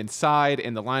stunning inside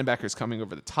and the linebacker's coming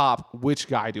over the top. Which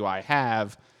guy do I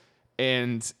have?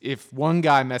 And if one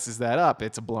guy messes that up,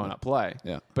 it's a blown up play.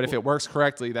 Yeah. But if it works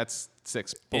correctly, that's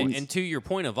 6 points. And to your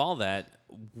point of all that,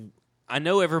 I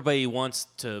know everybody wants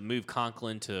to move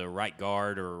Conklin to right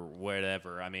guard or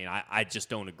whatever. I mean, I just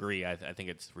don't agree. I think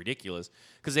it's ridiculous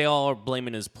because they all are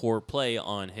blaming his poor play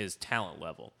on his talent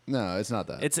level. no, it's not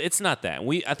that. It's not that.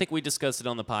 I think we discussed it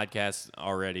on the podcast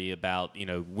already about,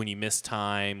 when you miss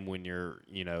time, when you're,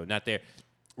 not there.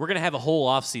 We're going to have a whole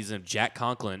offseason of Jack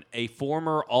Conklin, a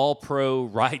former all-pro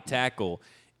right tackle,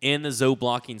 in the zone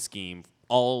blocking scheme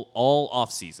all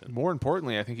offseason. More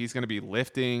importantly, I think he's going to be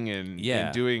lifting and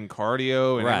doing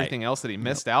cardio and Right. everything else that he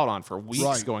missed out on for weeks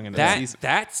Right. going into the season.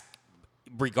 That's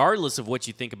regardless of what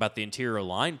you think about the interior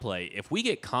line play. If we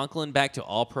get Conklin back to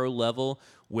all-pro level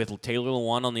with Taylor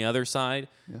Lewan on the other side,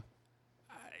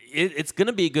 it's going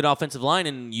to be a good offensive line,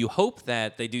 and you hope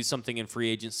that they do something in free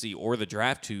agency or the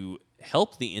draft to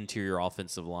help the interior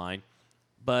offensive line.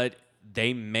 But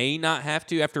they may not have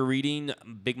to. After reading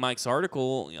Big Mike's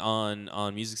article on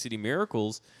Music City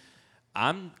Miracles,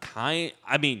 I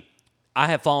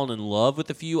have fallen in love with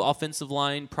a few offensive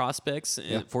line prospects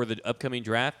for the upcoming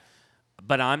draft,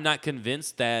 but I'm not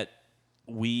convinced that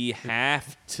we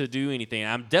have to do anything.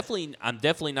 I'm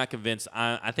definitely not convinced.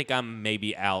 I think I'm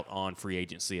maybe out on free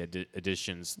agency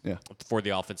additions for the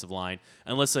offensive line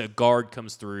unless a guard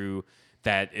comes through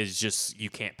that is just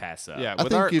you can't pass up. Yeah, I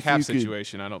with think our if cap you could-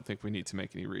 situation, I don't think we need to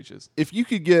make any reaches. if you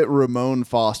could get Ramon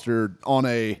Foster on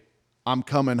I'm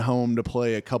coming home to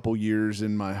play a couple years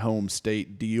in my home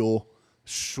state deal,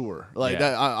 sure. Like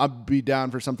that, I'd be down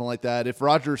for something like that. If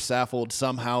Roger Saffold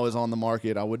somehow is on the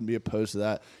market, I wouldn't be opposed to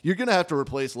that. You're going to have to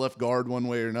replace left guard one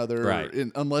way or another, Right.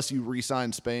 unless you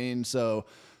re-sign Spain. So,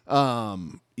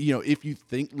 if you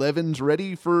think Levin's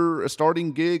ready for a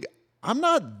starting gig, I'm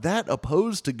not that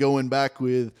opposed to going back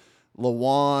with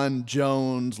Lewan,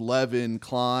 Jones, Levin,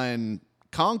 Klein,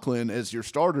 Conklin as your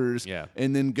starters,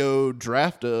 and then go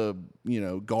draft a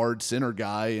guard center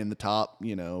guy in the top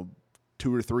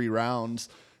 2 or 3 rounds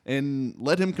and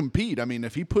let him compete. I mean,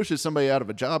 if he pushes somebody out of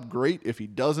a job, great. If he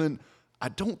doesn't, I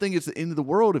don't think it's the end of the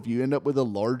world if you end up with a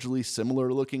largely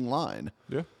similar looking line.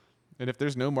 Yeah. And if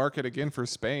there's no market again for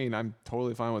Spain, I'm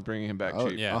totally fine with bringing him back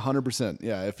cheap. yeah. 100%.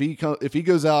 Yeah, if he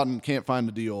goes out and can't find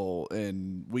a deal,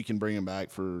 and we can bring him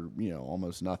back for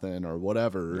almost nothing or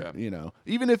whatever,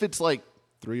 even if it's like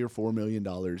 $3 or $4 million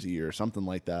a year, something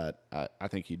like that, I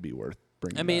think he'd be worth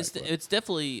bringing. I mean, back, it's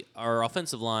definitely our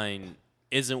offensive line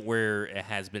isn't where it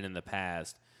has been in the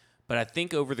past, but I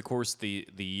think over the course of the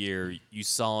year you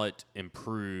saw it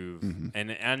improve. Mm-hmm.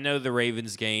 And I know the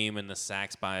Ravens game and the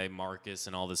sacks by Marcus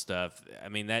and all this stuff. I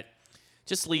mean, that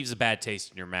just leaves a bad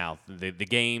taste in your mouth. The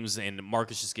games and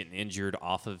Marcus just getting injured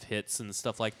off of hits and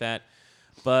stuff like that.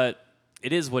 But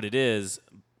it is what it is.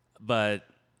 But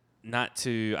I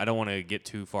don't want to get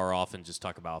too far off and just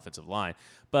talk about offensive line.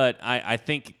 But I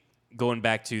think going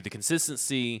back to the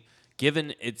consistency,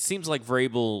 given it seems like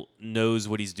Vrabel knows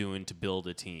what he's doing to build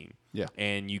a team. Yeah.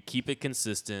 And you keep it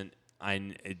consistent. I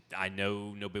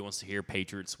know nobody wants to hear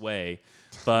Patriots way,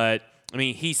 but I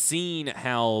mean, he's seen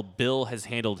how Bill has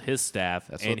handled his staff,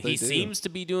 and he seems to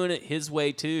be doing it his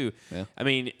way too. Yeah. I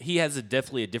mean, he has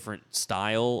definitely a different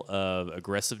style of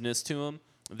aggressiveness to him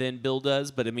than Bill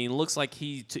does, but I mean, it looks like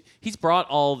he's brought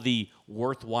all the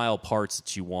worthwhile parts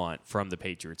that you want from the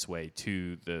Patriots way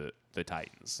to the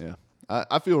Titans. Yeah.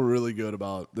 I feel really good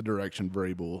about the direction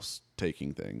Vrabel's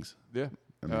taking things. Yeah.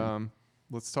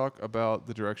 Let's talk about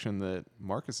the direction that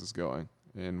Marcus is going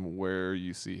and where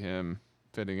you see him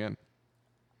fitting in.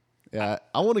 Yeah,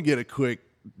 I want to get a quick,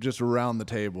 just around the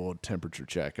table temperature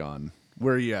check on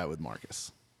where are you at with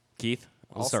Marcus. Keith,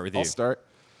 I'll start with you. I'll start.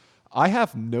 I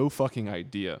have no fucking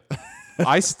idea.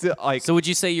 I still like. So would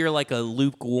you say you're like a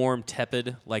lukewarm,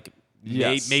 tepid, like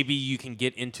Yes. maybe you can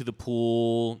get into the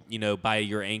pool, by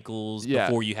your ankles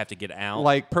before you have to get out?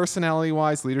 Like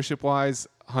personality-wise, leadership-wise,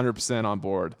 100% on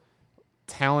board.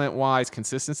 Talent-wise,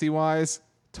 consistency-wise,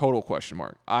 total question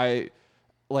mark.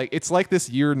 It's like this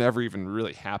year never even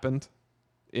really happened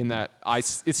in that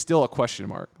it's still a question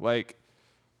mark. Like,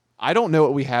 I don't know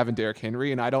what we have in Derrick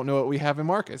Henry, and I don't know what we have in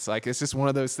Marcus. Like, it's just one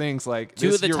of those things. Like, Two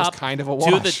this of the year was top, kind of a wash.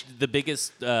 two of the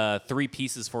biggest three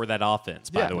pieces for that offense,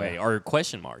 by the way, are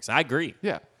question marks. I agree.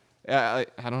 Yeah. I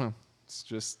don't know. It's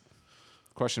just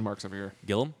question marks over here.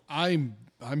 Gillum? I'm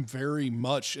very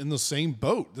much in the same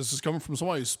boat. This is coming from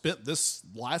somebody who spent this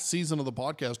last season of the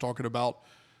podcast talking about.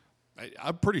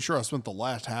 I'm pretty sure I spent the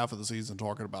last half of the season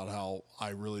talking about how I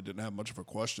really didn't have much of a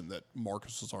question that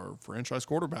Marcus was our franchise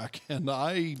quarterback, and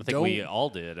I think we all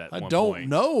did at one don't point.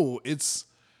 know. It's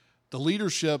the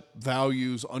leadership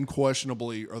values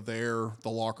unquestionably are there. The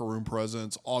locker room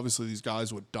presence. Obviously, these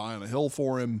guys would die on a hill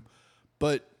for him,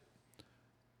 but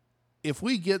if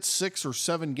we get 6 or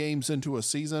 7 games into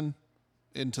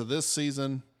this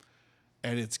season,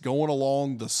 and it's going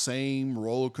along the same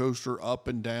roller coaster up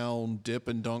and down, dip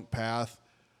and dunk path,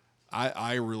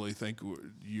 I really think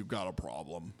you've got a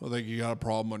problem. I think you got a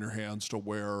problem on your hands to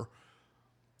where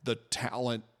the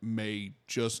talent may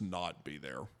just not be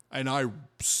there. And I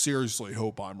seriously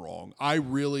hope I'm wrong.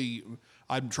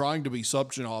 I'm trying to be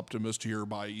such an optimist here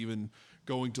by even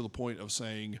going to the point of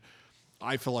saying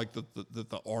I feel like that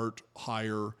the Art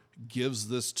hire gives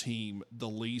this team the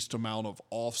least amount of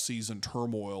off-season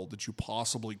turmoil that you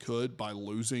possibly could by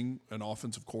losing an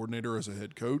offensive coordinator as a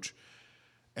head coach.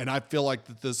 And I feel like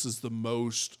that this is the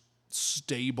most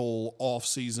stable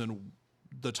off-season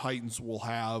the Titans will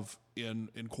have in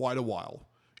quite a while.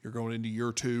 You're going into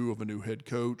year 2 of a new head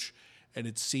coach, and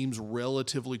it seems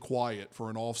relatively quiet for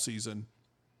an off-season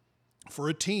for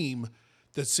a team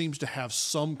that seems to have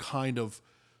some kind of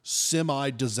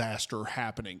semi-disaster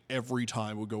happening every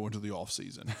time we go into the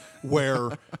offseason,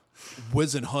 where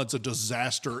Whisenhunt's a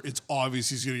disaster. It's obvious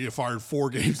he's going to get fired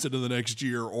 4 games into the next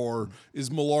year, or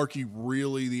is Mularkey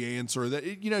really the answer? That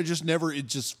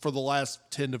just for the last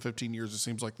 10 to 15 years, it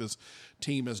seems like this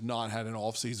team has not had an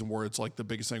offseason where it's like the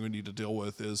biggest thing we need to deal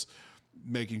with is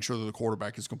making sure that the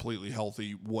quarterback is completely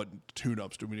healthy. What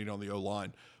tune-ups do we need on the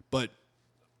O-line? But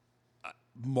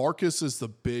Marcus is the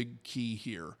big key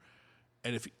here.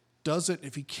 And if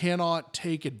he cannot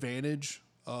take advantage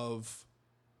of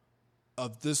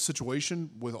this situation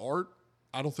with Art,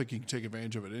 I don't think he can take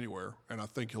advantage of it anywhere. And I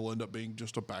think he'll end up being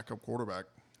just a backup quarterback.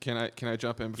 Can I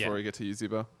jump in before we get to you,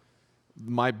 Zebo?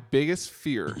 My biggest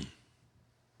fear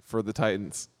for the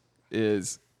Titans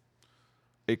is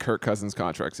a Kirk Cousins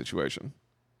contract situation.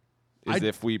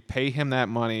 If we pay him that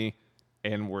money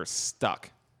and we're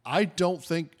stuck. I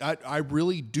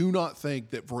really do not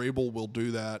think that Vrabel will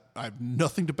do that. I have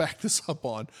nothing to back this up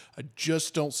on. I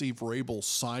just don't see Vrabel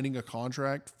signing a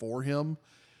contract for him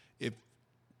if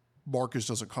Marcus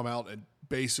doesn't come out and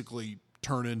basically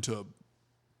turn into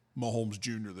Mahomes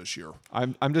Jr. this year.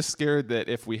 I'm just scared that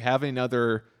if we have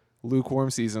another lukewarm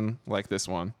season like this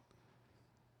one,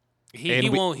 he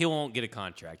won't get a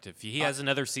contract if he has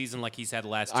another season like he's had the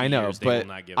last 2 years. They will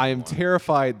not give him I am one.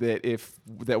 terrified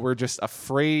that we're just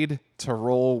afraid to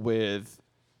roll with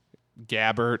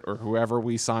Gabbert or whoever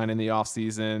we sign in the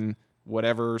offseason,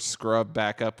 whatever scrub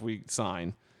backup we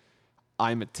sign.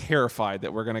 I'm terrified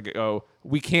that we're going to go,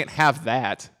 we can't have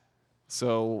that,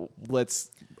 so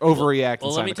let's overreact. Well,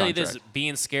 and let me sign tell a you this: contract.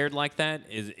 being scared like that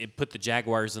it put the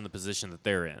Jaguars in the position that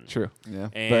they're in. True. Yeah.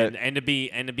 And to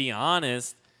be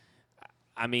honest,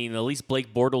 I mean, at least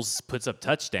Blake Bortles puts up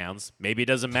touchdowns. Maybe it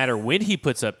doesn't matter when he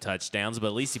puts up touchdowns, but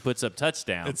at least he puts up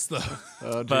touchdowns. It's the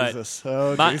Jesus.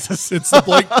 Oh, my- Jesus. it's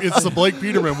the Blake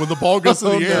Peterman. When the ball goes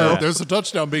in the air, there's a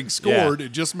touchdown being scored. Yeah.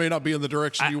 It just may not be in the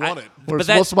direction you want it. What's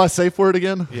that- my safe word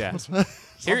again? Yeah.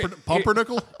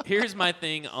 Pumpernickel? Here's my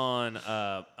thing on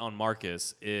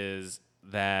Marcus is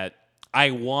that I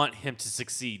want him to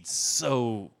succeed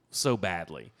so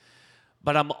badly,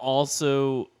 but I'm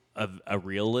also a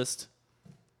realist.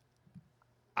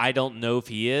 I don't know if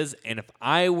he is, and if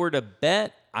I were to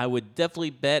bet, I would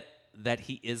definitely bet that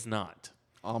he is not.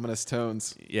 Ominous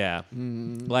tones. Yeah,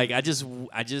 like I don't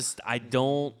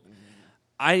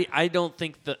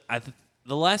think that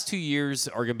the last 2 years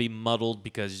are going to be muddled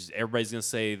because everybody's going to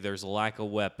say there's a lack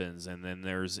of weapons and then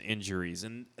there's injuries,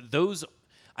 and those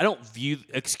I don't view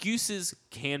excuses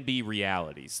can be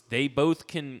realities. They both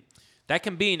can. That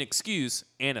can be an excuse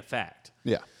and a fact.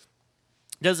 Yeah.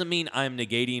 Doesn't mean I'm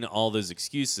negating all those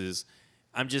excuses.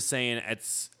 I'm just saying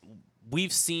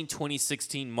we've seen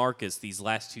 2016 Marcus these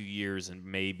last 2 years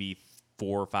in maybe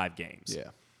 4 or 5 games.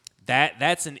 Yeah.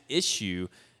 That's an issue,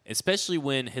 especially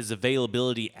when his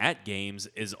availability at games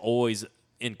is always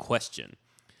in question.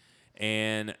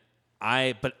 And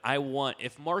I want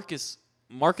if Marcus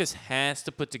has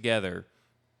to put together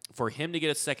for him to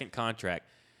get a second contract,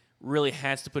 really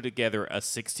has to put together a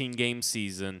 16-game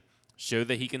season. Show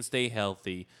that he can stay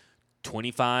healthy.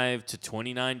 25 to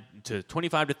 29 to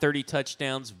 25 to 30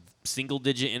 touchdowns,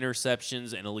 single-digit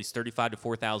interceptions, and at least 35 to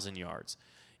 4,000 yards.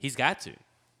 He's got to.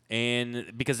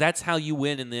 And because that's how you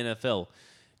win in the NFL.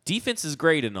 Defense is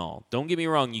great and all. Don't get me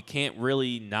wrong. You can't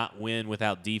really not win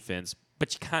without defense,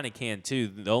 but you kind of can too.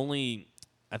 The only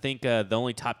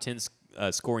top 10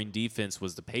 scoring defense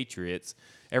was the Patriots.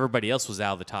 Everybody else was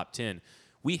out of the top 10.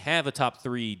 We have a top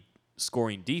 3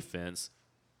 scoring defense.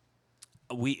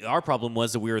 Our problem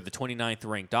was that we were the 29th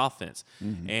ranked offense.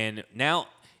 Mm-hmm. And now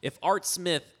if Art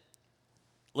Smith,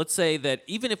 let's say that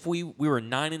even if we were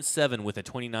 9-7 with a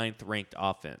 29th ranked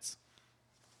offense,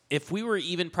 if we were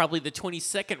even probably the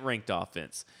 22nd ranked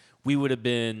offense, we would have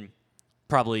been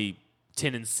probably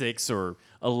 10-6 or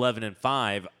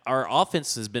 11-5. Our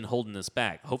offense has been holding us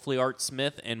back. Hopefully Art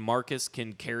Smith and Marcus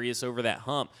can carry us over that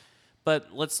hump. But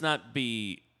let's not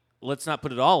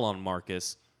put it all on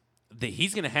Marcus.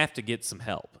 He's going to have to get some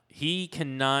help. He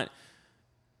cannot.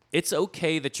 It's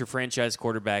okay that your franchise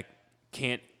quarterback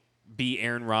can't be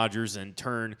Aaron Rodgers and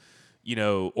turn,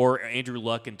 or Andrew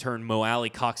Luck and turn Mo Alley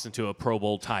Cox into a Pro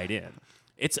Bowl tight end.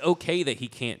 It's okay that he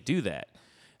can't do that.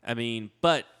 I mean,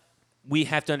 but we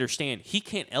have to understand he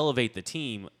can't elevate the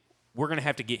team. We're going to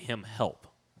have to get him help.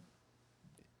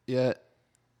 Yeah,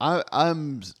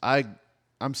 I'm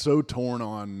so torn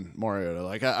on Mariota.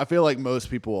 Like I feel like most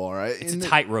people are. It's a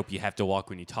tightrope you have to walk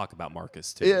when you talk about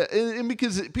Marcus too. Yeah, and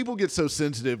because people get so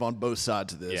sensitive on both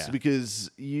sides of this,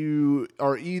 because you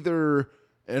are either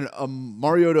a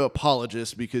Mariota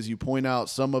apologist because you point out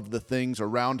some of the things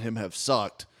around him have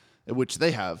sucked, which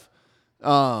they have,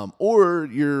 or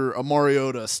you're a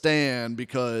Mariota stan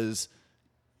because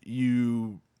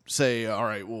you say, all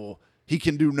right, well, he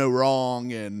can do no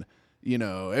wrong, and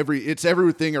it's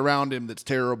everything around him that's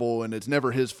terrible, and it's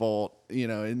never his fault,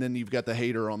 and then you've got the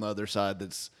hater on the other side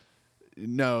that's,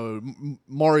 no,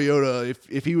 Mariota,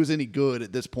 if he was any good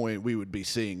at this point, we would be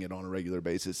seeing it on a regular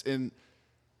basis. And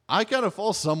I kind of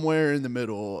fall somewhere in the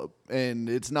middle, and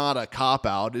it's not a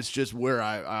cop-out. It's just where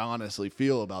I honestly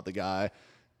feel about the guy.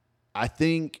 I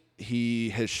think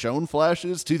he has shown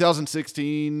flashes.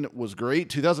 2016 was great.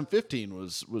 2015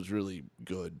 was really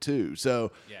good, too.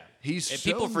 So he's shown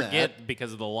people forget that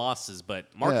because of the losses, but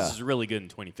Marcus is really good in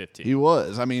 2015. He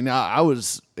was. I mean, I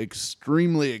was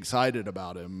extremely excited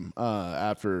about him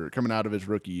after coming out of his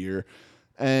rookie year.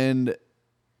 And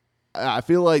I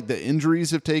feel like the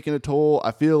injuries have taken a toll.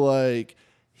 I feel like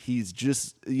he's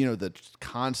just, the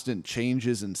constant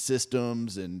changes in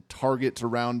systems and targets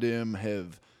around him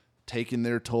have taken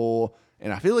their toll.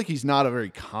 And I feel like he's not a very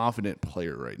confident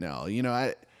player right now.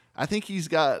 I think he's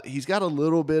got a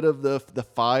little bit of the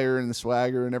fire and the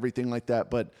swagger and everything like that,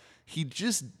 but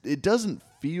it doesn't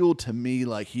feel to me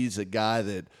like he's a guy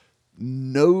that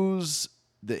knows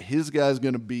that his guy's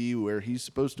going to be where he's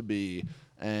supposed to be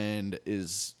and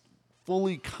is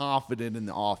fully confident in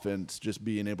the offense just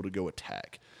being able to go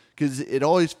attack. Because it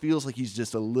always feels like he's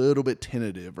just a little bit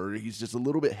tentative or he's just a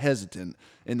little bit hesitant,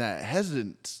 and that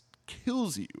hesitance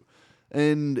kills you.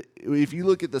 And if you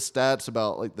look at the stats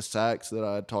about like the sacks that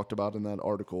I talked about in that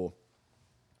article,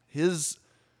 his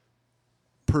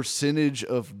percentage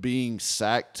of being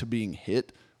sacked to being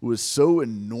hit was so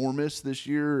enormous this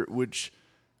year, which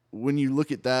when you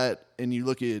look at that and you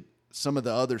look at some of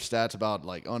the other stats about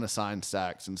like unassigned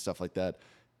sacks and stuff like that,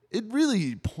 it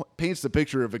really paints the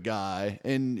picture of a guy,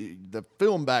 and the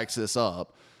film backs this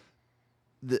up,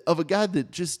 of a guy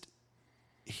that just,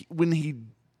 when he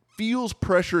feels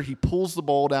pressure, he pulls the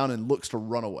ball down and looks to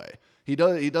run away. He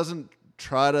doesn't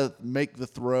try to make the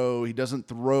throw. He doesn't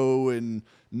throw and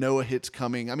know a hit's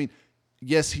coming. I mean,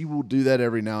 yes, he will do that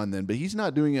every now and then, but he's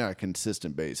not doing it on a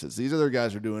consistent basis. These other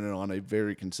guys are doing it on a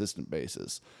very consistent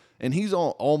basis, and he's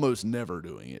almost never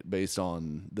doing it based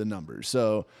on the numbers.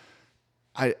 So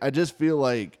I just feel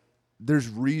like there's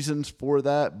reasons for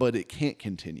that, but it can't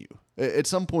continue. At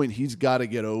some point, he's got to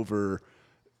get over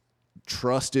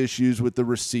trust issues with the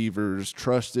receivers,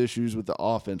 trust issues with the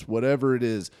offense, whatever it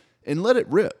is, and let it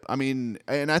rip. I mean,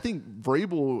 and I think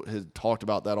Vrabel has talked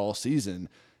about that all season.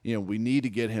 We need to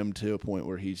get him to a point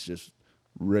where he's just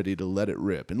ready to let it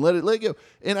rip and let it go.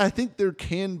 And I think there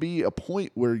can be a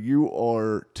point where you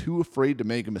are too afraid to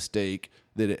make a mistake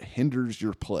that it hinders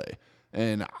your play.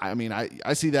 And I mean,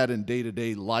 I see that in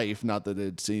day-to-day life, not that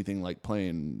it's anything like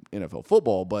playing NFL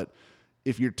football, but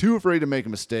if you're too afraid to make a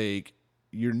mistake,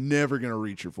 you're never going to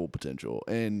reach your full potential.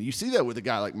 And you see that with a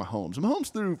guy like Mahomes. Mahomes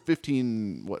threw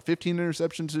 15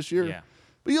 interceptions this year? Yeah.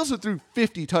 But he also threw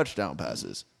 50 touchdown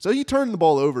passes. So he turned the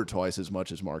ball over twice as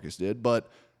much as Marcus did. But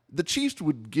the Chiefs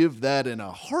would give that in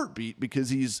a heartbeat because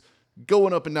he's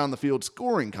going up and down the field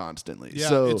scoring constantly. Yeah,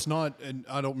 so it's not, and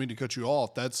I don't mean to cut you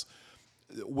off.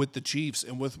 with the Chiefs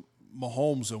and with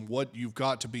Mahomes and what you've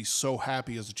got to be so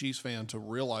happy as a Chiefs fan to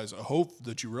realize, I hope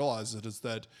that you realize it, is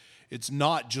that it's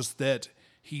not just that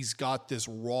he's got this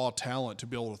raw talent to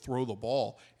be able to throw the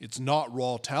ball. It's not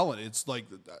raw talent. It's like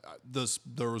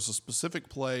there was a specific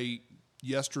play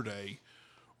yesterday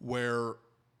where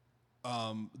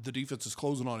the defense is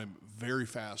closing on him very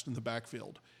fast in the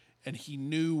backfield. And he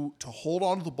knew to hold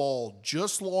on to the ball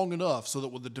just long enough so that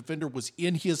when the defender was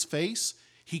in his face,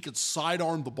 he could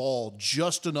sidearm the ball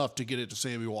just enough to get it to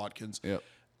Sammy Watkins. Yep.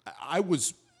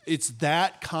 It's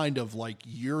that kind of like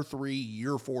year 3,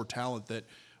 year 4 talent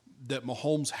that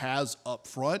Mahomes has up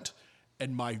front.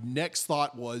 And my next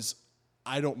thought was,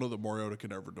 I don't know that Mariota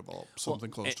can ever develop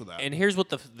something close to that. And here's what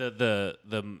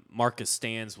the Marcus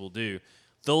stands will do.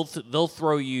 They'll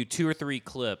throw you 2 or 3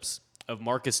 clips of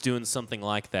Marcus doing something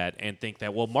like that and think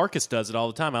that, well, Marcus does it all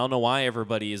the time. I don't know why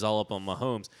everybody is all up on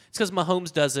Mahomes. It's because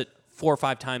Mahomes does it 4 or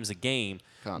 5 times a game,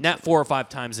 not 4 or 5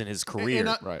 times in his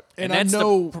career. Right. And that's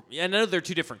I know they're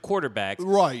 2 different quarterbacks.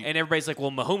 Right. And everybody's like,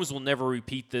 well, Mahomes will never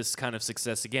repeat this kind of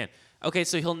success again. Okay,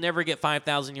 so he'll never get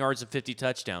 5,000 yards and 50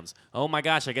 touchdowns. Oh, my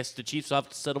gosh, I guess the Chiefs will have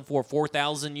to settle for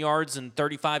 4,000 yards and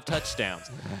 35 touchdowns.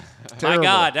 My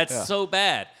God, that's so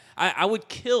bad. I would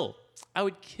kill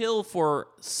for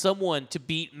someone to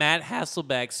beat Matt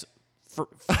Hasselbeck's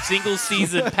single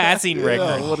season passing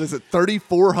record. What is it,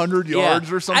 3,400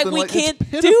 yards or something? We like can't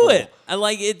it's do it. I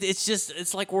like it.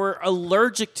 It's like we're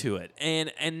allergic to it,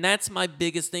 and that's my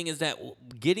biggest thing is that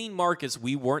getting Marcus,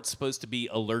 we weren't supposed to be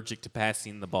allergic to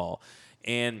passing the ball,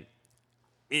 and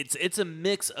it's a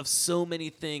mix of so many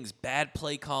things: bad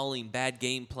play calling, bad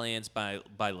game plans by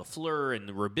LaFleur and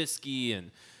Robisky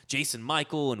and Jason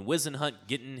Michael and Wisenhunt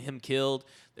getting him killed.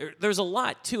 There's a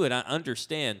lot to it, I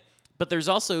understand. But there's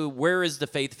also, where is the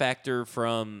faith factor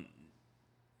from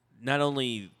not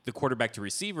only the quarterback to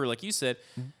receiver, like you said,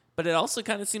 but it also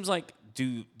kind of seems like,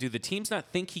 do the teams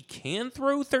not think he can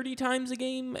throw 30 times a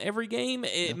game, every game?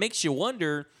 It makes you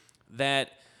wonder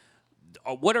that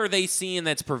what are they seeing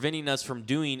that's preventing us from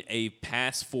doing a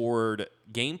pass-forward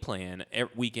game plan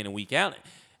week in and week out?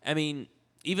 I mean,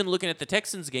 even looking at the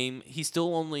Texans game,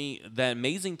 that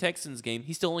amazing Texans game,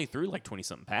 he still only threw like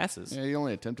 20-something passes. Yeah, he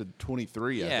only attempted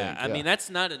 23, I think. I mean, that's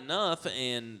not enough.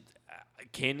 And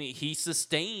can he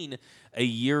sustain a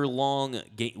year-long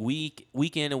week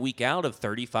in and week out of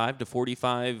 35 to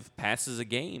 45 passes a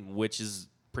game, which is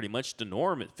pretty much the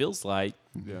norm, it feels like?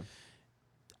 Yeah.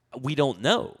 We don't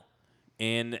know.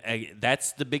 And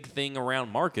that's the big thing around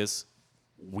Marcus.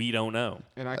 We don't know.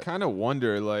 And I kind of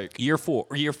wonder, like, year 4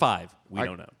 or year 5, we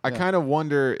don't know. I kind of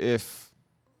wonder if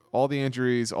all the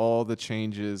injuries, all the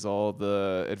changes, all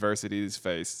the adversities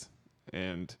faced,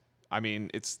 and I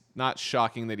mean, it's not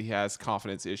shocking that he has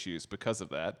confidence issues because of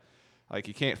that. Like,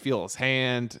 he can't feel his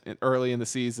hand early in the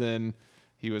season.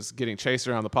 He was getting chased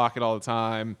around the pocket all the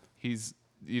time. He's,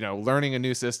 learning a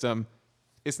new system.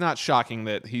 It's not shocking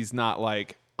that he's not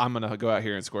like, I'm going to go out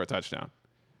here and score a touchdown.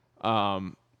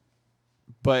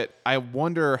 But I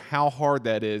wonder how hard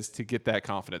that is to get that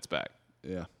confidence back.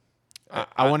 Yeah.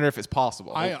 I wonder if it's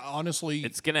possible.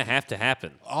 It's going to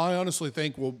happen. I honestly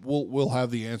think we'll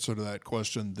have the answer to that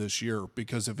question this year,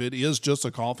 because if it is just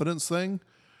a confidence thing,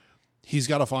 he's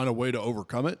got to find a way to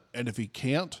overcome it. And if he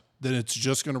can't, then it's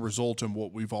just going to result in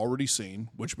what we've already seen,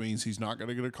 which means he's not going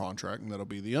to get a contract, and that'll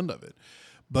be the end of it.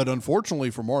 But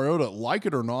unfortunately for Mariota, like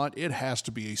it or not, it has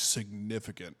to be a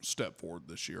significant step forward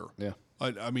this year. Yeah.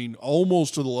 I mean,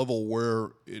 almost to the level where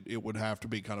it would have to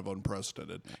be kind of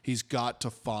unprecedented. He's got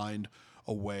to find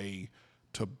a way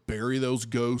to bury those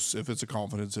ghosts if it's a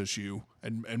confidence issue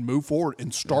and move forward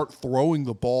and start throwing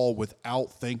the ball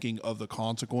without thinking of the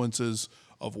consequences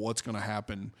of what's going to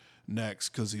happen next,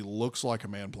 because he looks like a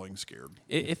man playing scared.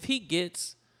 If he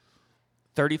gets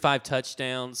 35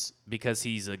 touchdowns because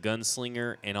he's a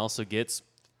gunslinger and also gets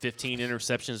 15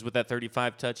 interceptions with that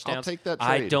 35 touchdowns, I'll take that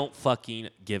I trade. don't fucking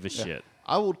give a shit.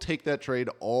 I will take that trade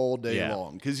all day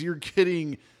long, because you're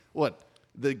getting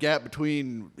the gap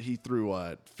between he threw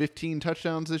 15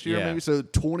 touchdowns this year, maybe, so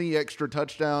 20 extra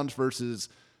touchdowns versus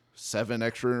 7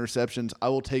 extra interceptions. I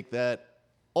will take that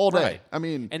all day. Right. I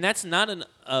mean, and that's not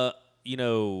a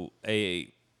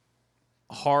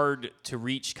hard to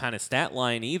reach kind of stat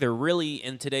line either, really,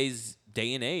 in today's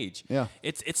day and age. Yeah,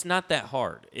 it's not that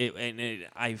hard.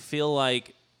 I feel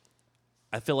like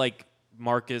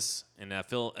Marcus, and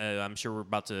I'm sure we're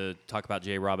about to talk about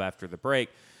J-Rob after the break,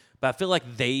 but I feel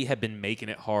like they have been making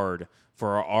it hard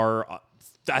for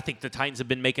I think the Titans have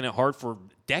been making it hard for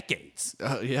decades.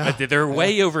 They're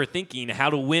way overthinking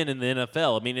how to win in the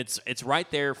NFL. I mean, it's right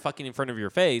there fucking in front of your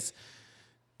face.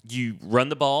 You run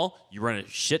the ball, you run a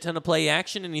shit ton of play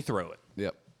action, and you throw it.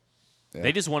 Yep.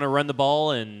 They just want to run the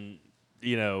ball and,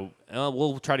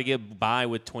 we'll try to get by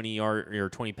with 20 or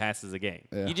 20 passes a game.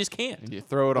 Yeah. You just can't. You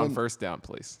throw it on first down,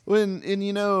 please.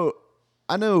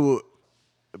 I know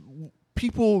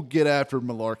people get after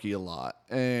Malarkey a lot,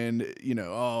 and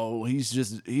he's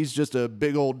just a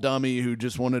big old dummy who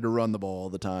just wanted to run the ball all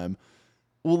the time.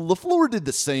 Well, LaFleur did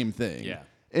the same thing. Yeah.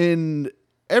 And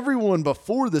everyone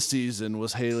before the season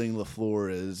was hailing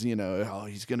LaFleur as,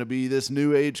 he's going to be this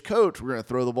new age coach. We're going to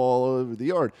throw the ball all over the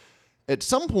yard. At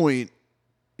some point,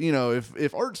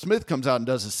 if Art Smith comes out and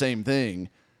does the same thing,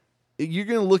 you're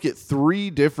going to look at 3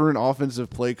 different offensive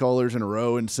play callers in a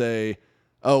row and say,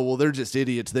 oh, well, they're just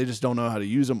idiots. They just don't know how to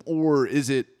use them. Or is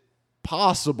it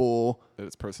possible That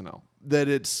it's personnel. that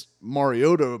it's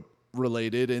Mariota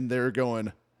related and they're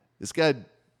going, this guy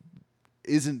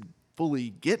isn't fully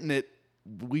getting it.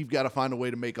 We've got to find a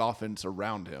way to make offense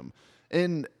around him.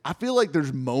 And I feel like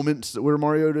there's moments where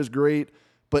Mariota's great,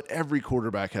 but every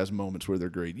quarterback has moments where they're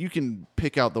great. You can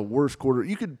pick out the worst quarter.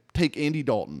 You could take Andy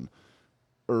Dalton.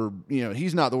 Or,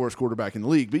 he's not the worst quarterback in the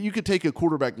league, but you could take a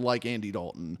quarterback like Andy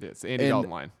Dalton. Yeah, it's the Andy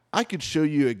Dalton line. I could show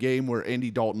you a game where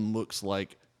Andy Dalton looks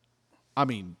like,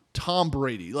 Tom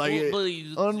Brady.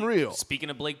 Unreal. Speaking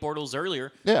of Blake Bortles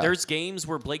earlier, Yeah. there's games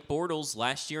where Blake Bortles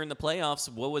last year in the playoffs,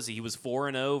 what was he? He was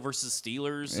 4-0 versus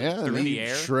Steelers Yeah, through and the he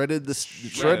air. shredded the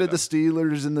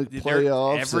Steelers in the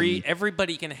playoffs.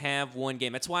 Everybody can have one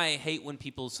game. That's why I hate when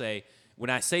people say when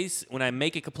I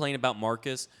make a complaint about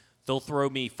Marcus, they'll throw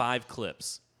me 5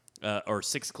 clips or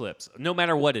 6 clips, no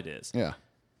matter what it is. Yeah.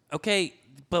 Okay,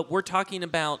 but we're talking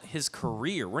about his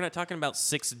career. We're not talking about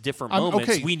 6 different moments.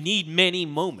 okay. We need many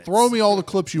moments. Throw me all the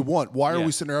clips you want. Why are Yeah.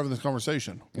 we sitting there having this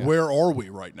conversation? Where are we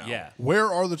right now? Yeah. Where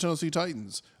are the Tennessee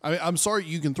Titans? I'm sorry,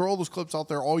 you can throw all those clips out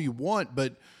there all you want,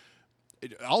 but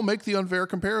I'll make the unfair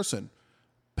comparison.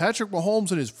 Patrick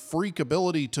Mahomes and his freak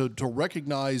ability to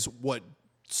recognize what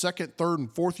second, third,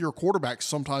 and fourth-year quarterbacks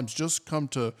sometimes just come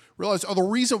to realize are the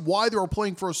reason why they were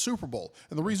playing for a Super Bowl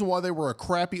and the reason why they were a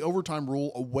crappy overtime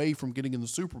rule away from getting in the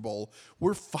Super Bowl.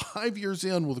 We're 5 years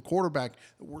in with a quarterback.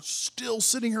 We're still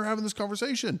sitting here having this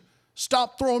conversation.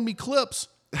 Stop throwing me clips.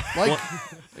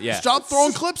 Yeah. Stop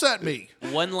throwing clips at me.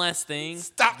 One last thing.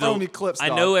 Stop throwing me clips, I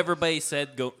dog. know everybody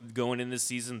said going in this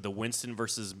season, the Winston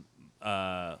versus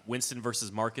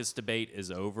Marcus debate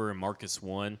is over and Marcus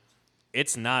won.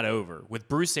 It's not over. With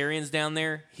Bruce Arians down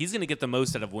there, he's going to get the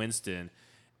most out of Winston,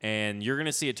 and you're going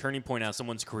to see a turning point out of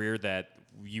someone's career that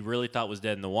you really thought was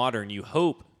dead in the water, and you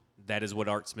hope that is what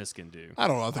Art Smith can do. I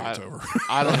don't know. I think it's over.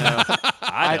 I don't know.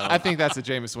 I don't. I think that's a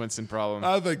Jameis Winston problem.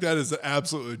 I think that is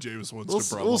absolutely a Jameis Winston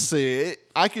problem. We'll see.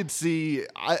 I could see.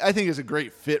 I think it's a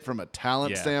great fit from a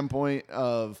talent Yeah. standpoint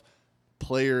of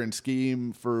player and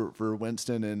scheme for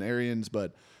Winston and Arians.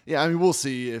 But yeah, we'll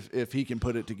see if he can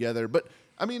put it together. But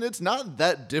it's not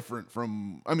that different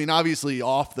from. Obviously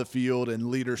off the field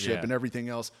and leadership Yeah. and everything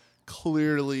else.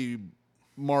 Clearly,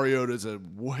 Mariota's a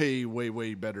way, way,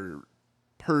 way better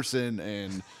person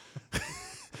and.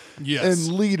 Yes.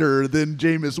 And leader than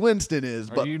Jameis Winston is.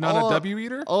 Are you not a W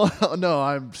eater? Oh no,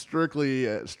 I'm strictly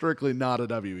not a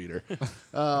W eater.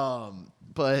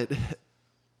 But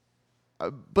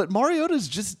Mariota's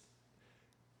just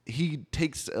he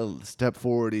takes a step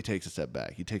forward, he takes a step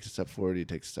back. He takes a step forward, he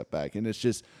takes a step back, and it's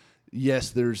just yes,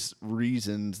 there's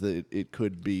reasons that it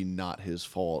could be not his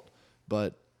fault,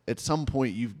 but at some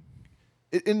point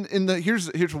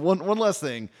here's one last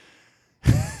thing.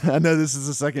 I know this is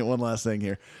the second one last thing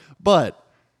here, but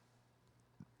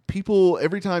people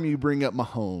every time you bring up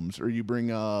Mahomes or you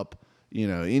bring up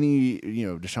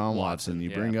Deshaun Watson, you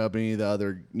yeah. bring up any of the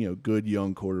other good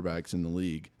young quarterbacks in the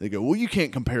league, they go, well, you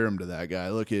can't compare him to that guy.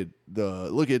 Look at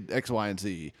X, Y, and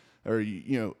Z, or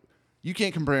you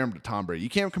can't compare him to Tom Brady. You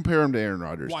can't compare him to Aaron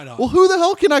Rodgers. Why not? Well, who the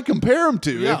hell can I compare him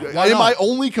to? Yeah, why Am not? I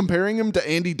only comparing him to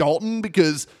Andy Dalton?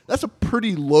 Because that's a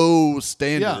pretty low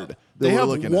standard. They that we're have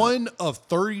looking one of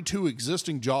 32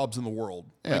 existing jobs in the world.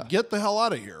 Yeah. Like, get the hell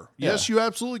out of here. Yes, you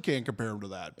absolutely can compare them to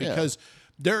that because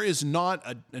there is not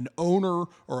an owner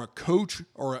or a coach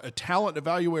or a talent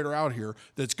evaluator out here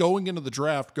that's going into the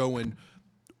draft going,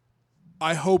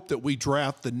 I hope that we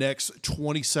draft the next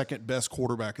 22nd best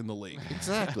quarterback in the league.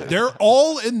 Exactly. They're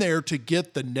all in there to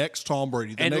get the next Tom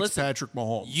Brady, the And next listen, Patrick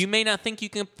Mahomes. You may not think you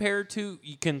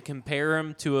can compare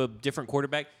him to a different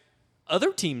quarterback.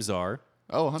 Other teams are.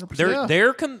 Oh,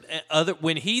 100%.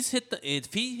 When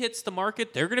if he hits the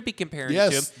market, they're going to be comparing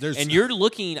Yes, to him. there's- And you're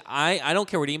looking. I don't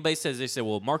care what anybody says. They say,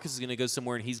 well, Marcus is going to go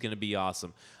somewhere and he's going to be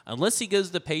awesome. Unless he goes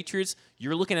to the Patriots,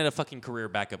 you're looking at a fucking career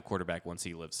backup quarterback once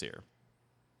he lives here.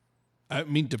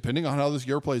 Depending on how this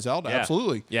year plays out,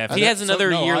 absolutely. Yeah, if And he has that's-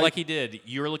 another no, year like he did,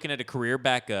 you're looking at a career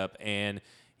backup, and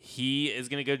he is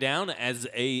going to go down as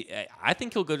I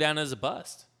think he'll go down as a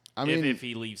bust. I mean, if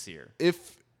he leaves here.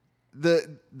 If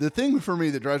the thing for me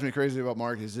that drives me crazy about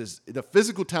Marcus is the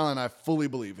physical talent I fully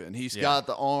believe in. He's got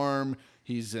the arm.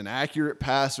 He's an accurate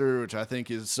passer, which I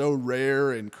think is so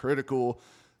rare and critical.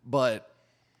 But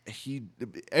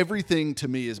everything to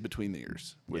me is between the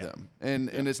ears with him. And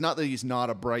it's not that he's not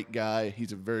a bright guy.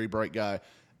 He's a very bright guy.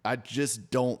 I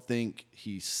just don't think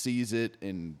he sees it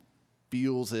and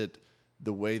feels it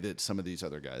the way that some of these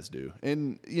other guys do.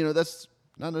 And, that's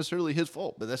not necessarily his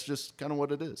fault, but that's just kind of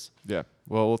what it is. Yeah.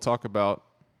 Well, we'll talk about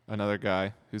another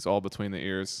guy who's all between the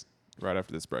ears right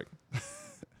after this break.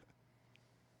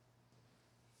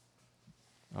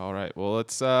 All right. Well,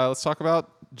 let's talk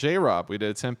about J-Rob. We did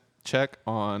a temp check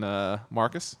on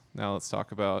Marcus. Now let's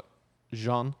talk about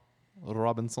Jean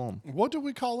Robinson. What did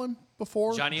we call him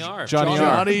before? Johnny R. Johnny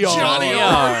R.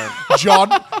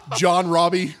 John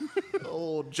Robbie.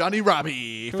 Oh, Johnny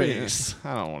Robbie face.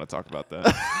 I don't want to talk about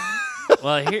that.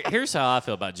 Well, here's how I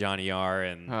feel about Johnny R.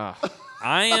 And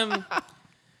I am.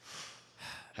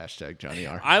 Hashtag Johnny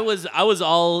R. I was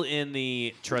all in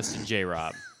the trust in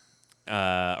J-Rob.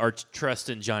 Or trust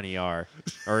in Johnny R.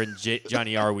 Or in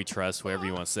Johnny R. we trust, whatever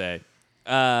you want to say.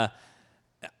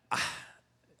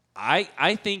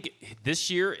 I think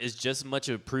this year is just as much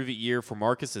of a prove-it year for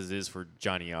Marcus as it is for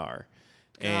Johnny R.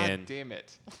 God damn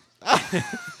it.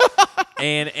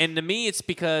 And to me, it's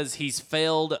because he's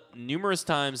failed numerous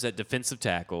times at defensive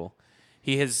tackle.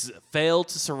 He has failed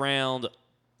to surround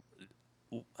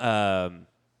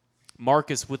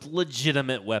Marcus with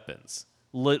legitimate weapons,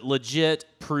 legit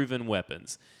proven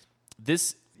weapons.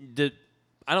 I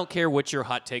don't care what your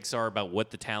hot takes are about what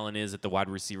the talent is at the wide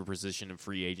receiver position in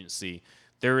free agency.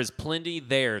 There is plenty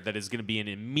there that is going to be an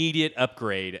immediate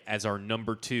upgrade as our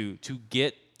number 2 to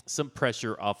get some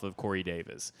pressure off of Corey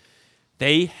Davis.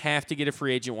 They have to get a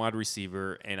free agent wide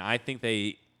receiver, and I think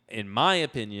in my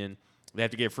opinion, they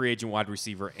have to get a free agent wide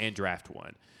receiver and draft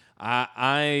one.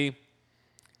 I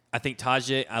think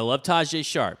Tajay. I love Tajay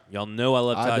Sharp. Y'all know I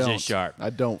love Tajay Sharp.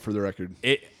 I don't, for the record.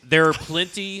 There are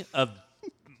plenty of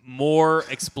more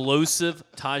explosive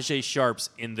Tajay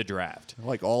Sharps in the draft. I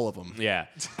like all of them. Yeah,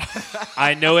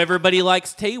 I know everybody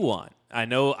likes Taywan. I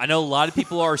know a lot of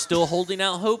people are still holding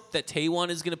out hope that Taywan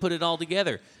is going to put it all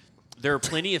together. There are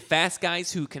plenty of fast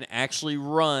guys who can actually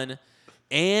run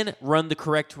the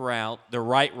correct route, the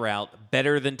right route,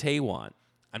 better than Taywan.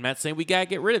 I'm not saying we got to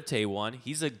get rid of Taywan.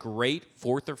 He's a great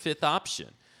 4th or 5th option.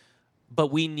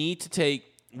 But we need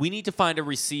to find a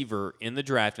receiver in the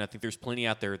draft, and I think there's plenty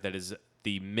out there that is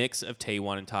the mix of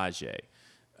Taywan and Tajay.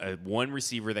 One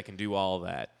receiver that can do all of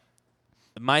that.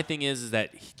 My thing is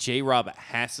that J-Rob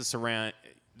has to surround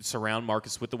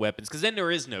Marcus with the weapons, because then there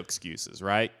is no excuses,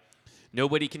 right?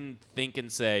 Nobody can think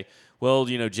and say, well,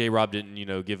 J-Rob didn't,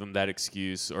 give him that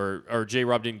excuse, or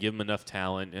J-Rob didn't give him enough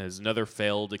talent. It's another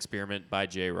failed experiment by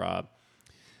J-Rob.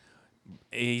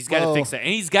 He's got to fix that, and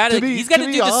he's got to do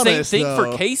the same thing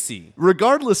for Casey.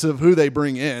 Regardless of who they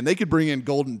bring in, they could bring in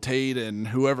Golden Tate and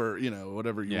whoever,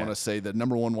 whatever you want to say, the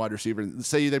number 1 wide receiver.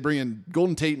 Say they bring in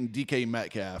Golden Tate and DK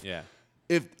Metcalf. Yeah.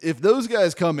 If those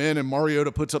guys come in and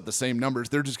Mariota puts up the same numbers,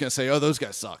 they're just going to say, oh, those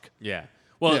guys suck. Yeah.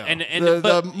 Well,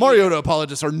 the Mariota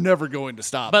apologists are never going to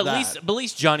stop but that. At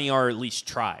least Johnny R. at least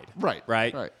tried. Right.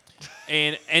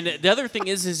 And the other thing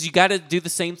is you got to do the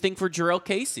same thing for Jarrell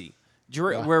Casey,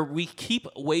 where we keep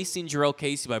wasting Jarrell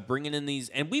Casey by bringing in these.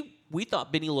 And we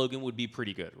thought Benny Logan would be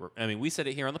pretty good. I mean, we said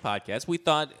it here on the podcast. We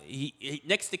thought he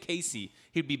next to Casey,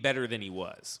 he'd be better than he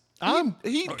was.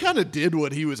 He kind of did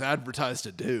what he was advertised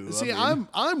to do. See,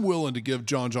 I'm willing to give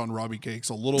John Robbie Cakes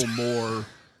a little more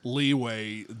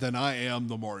leeway than I am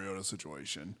the Mariota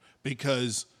situation,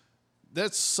 because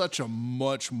that's such a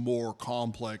much more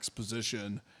complex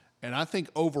position, and I think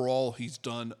overall he's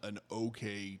done an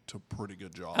okay to pretty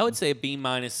good job. I would say a B-,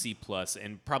 C+,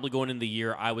 and probably going into the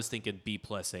year I was thinking B+,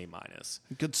 A-.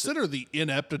 Consider the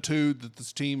ineptitude that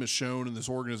this team has shown and this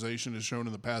organization has shown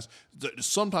in the past.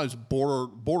 Sometimes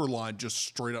borderline just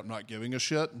straight up not giving a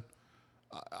shit.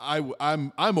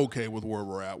 I'm okay with where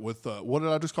we're at with what did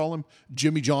I just call him?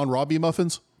 Jimmy John Robbie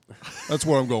Muffins. That's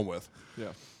what I'm going with.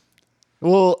 Yeah.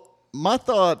 Well, my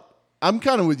thought, I'm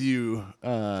kind of with you.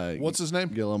 What's his name?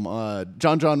 Gillum.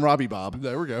 John Robbie Bob.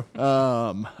 There we go.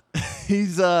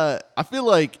 He's. I feel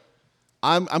like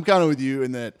I'm kind of with you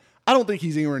in that I don't think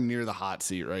he's anywhere near the hot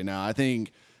seat right now. I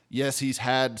think yes, he's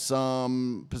had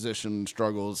some position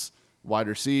struggles. Wide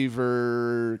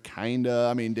receiver, kind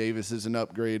of. I mean, Davis is an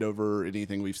upgrade over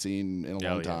anything we've seen in a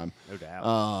long time. No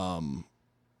doubt.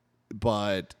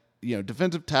 But,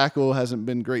 defensive tackle hasn't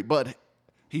been great. But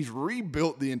he's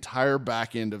rebuilt the entire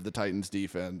back end of the Titans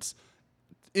defense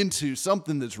into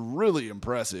something that's really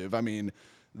impressive. I mean,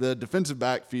 the defensive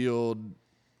backfield,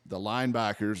 the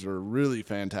linebackers are really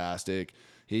fantastic.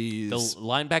 The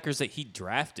linebackers that he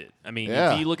drafted. I mean,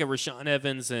 Yeah. if you look at Rashaan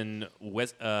Evans and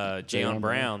Jayon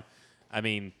Brown, I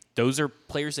mean, those are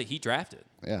players that he drafted.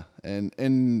 Yeah,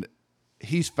 and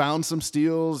he's found some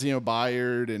steals,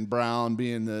 Byard and Brown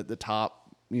being the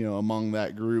top, among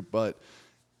that group. But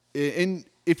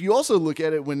if you also look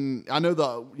at it, when I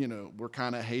know we're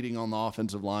kind of hating on the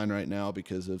offensive line right now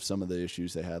because of some of the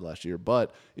issues they had last year.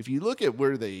 But if you look at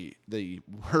where they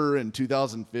were in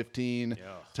 2015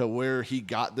 to where he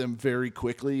got them very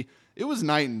quickly, it was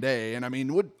night and day. And I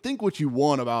mean, think what you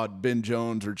want about Ben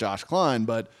Jones or Josh Klein,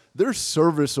 but they're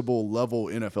serviceable level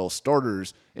NFL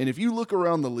starters. And if you look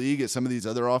around the league at some of these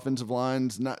other offensive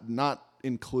lines, not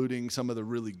including some of the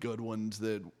really good ones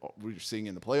that we're seeing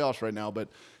in the playoffs right now, but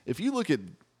if you look at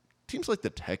teams like the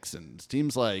Texans,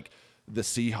 teams like the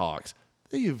Seahawks,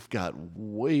 they've got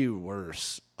way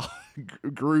worse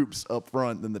groups up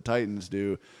front than the Titans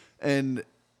do. And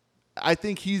I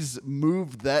think he's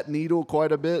moved that needle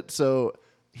quite a bit. So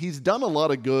he's done a lot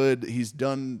of good. He's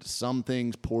done some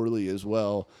things poorly as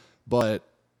well. But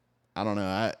I don't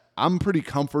know. I'm pretty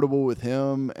comfortable with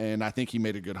him, and I think he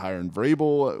made a good hire in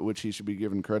Vrabel, which he should be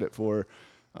given credit for.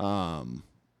 I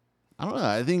don't know.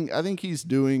 I think he's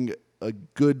doing a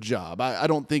good job. I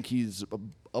don't think he's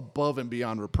above and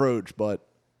beyond reproach, but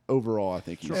overall, I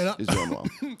think he's doing well.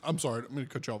 I'm sorry, I'm going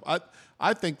to cut you off.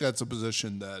 I think that's a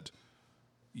position that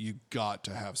you got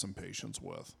to have some patience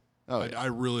with. I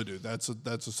really do. That's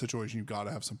a situation you've got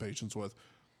to have some patience with.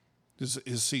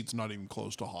 His seat's not even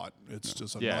close to hot. It's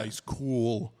just a nice,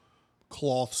 cool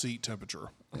cloth seat temperature.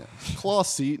 Yeah. Cloth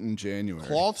seat in January.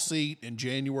 Cloth seat in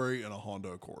January in a Honda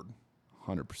Accord.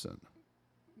 100%.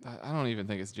 I don't even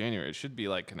think it's January. It should be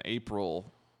like an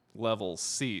April level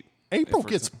seat. April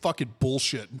gets fucking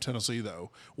bullshit in Tennessee,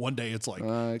 though. One day it's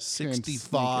like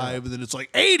 65, and then it's like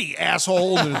 80,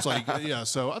 asshole. And then it's like,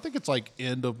 so I think it's like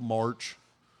end of March.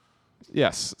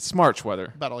 Yes, Smarch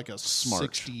weather. About like a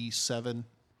 67.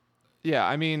 Yeah,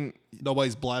 I mean,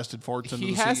 nobody's blasted farts into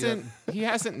the seat yet. He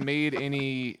hasn't made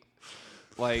any,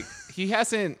 he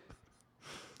hasn't.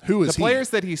 Who is the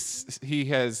players that he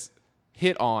has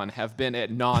hit on have been at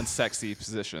non-sexy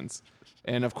positions,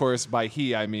 and of course, by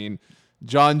he I mean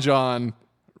John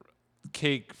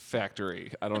Cake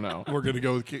Factory. I don't know. We're gonna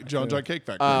go with John Cake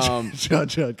Factory.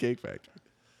 John Cake Factory.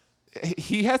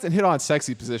 He hasn't hit on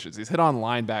sexy positions. He's hit on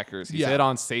linebackers. He's hit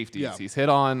on safeties. Yeah. He's hit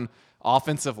on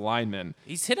offensive linemen.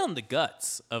 He's hit on the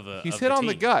guts of He's of hit the on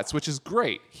the team. guts, which is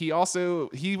great. He was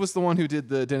the one who did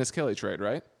the Dennis Kelly trade,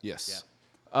 right? Yes.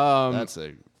 That's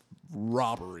a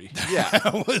robbery. Yeah.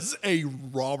 That was a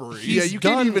robbery. Yeah, you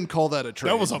can't even call that a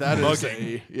trade. That was a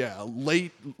mugging.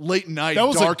 Late night That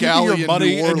was dark like alley giving your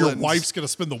money in New and your Orleans. wife's gonna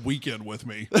spend the weekend with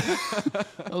me.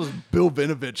 That was Bill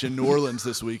Vinovich in New Orleans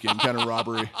this weekend kind of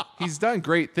robbery. He's done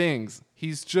great things.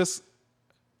 He's just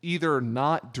either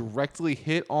not directly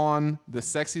hit on the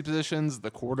sexy positions, the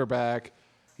quarterback.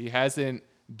 He hasn't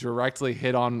directly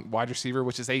hit on wide receiver,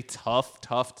 which is a tough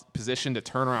position to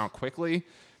turn around quickly.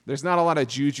 There's not a lot of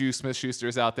Juju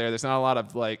Smith-Schusters out there. There's not a lot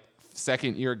of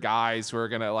second-year guys who are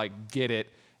gonna get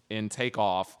it and take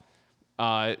off.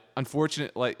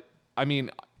 Unfortunately,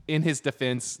 in his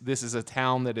defense, this is a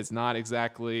town that is not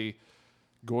exactly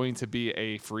going to be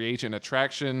a free agent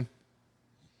attraction.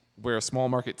 We're a small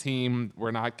market team.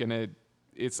 We're not gonna.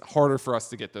 It's harder for us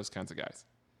to get those kinds of guys.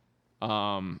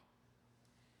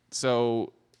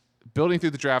 So building through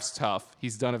the draft's tough.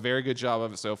 He's done a very good job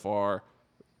of it so far.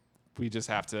 We just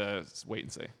have to wait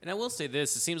and see. And I will say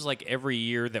this: it seems like every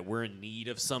year that we're in need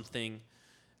of something,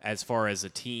 as far as a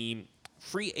team,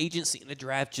 free agency and the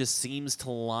draft just seems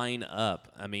to line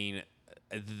up. I mean,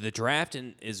 the draft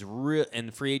and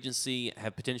free agency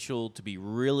have potential to be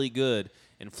really good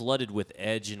and flooded with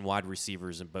edge and wide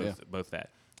receivers and both that.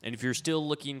 And if you're still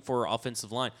looking for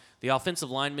offensive line, the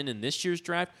offensive linemen in this year's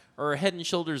draft are head and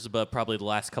shoulders above probably the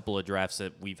last couple of drafts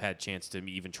that we've had chance to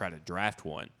even try to draft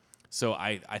one. So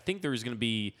I think there's going to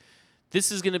be –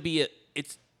 this is going to be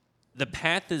the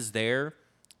path is there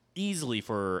easily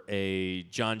for a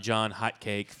John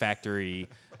Hotcake Factory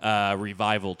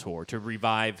revival tour to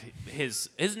revive his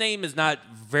name is not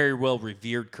very well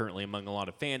revered currently among a lot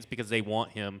of fans because they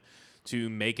want him to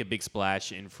make a big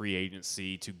splash in free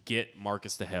agency to get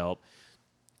Marcus to help.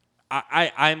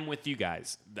 I'm with you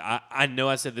guys. I know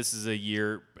I said this is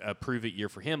a prove-it year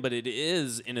for him, but it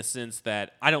is in a sense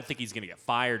that I don't think he's going to get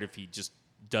fired if he just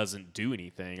doesn't do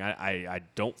anything. I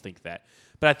don't think that.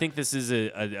 But I think this is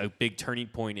a big turning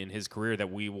point in his career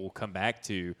that we will come back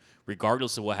to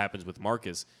regardless of what happens with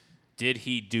Marcus. Did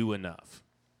he do enough?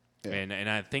 And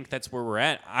I think that's where we're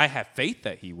at. I have faith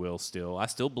that he will still. I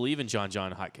still believe in John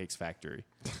Hotcakes Factory.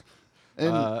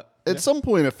 And at some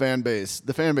point, the fan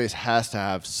base has to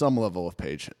have some level of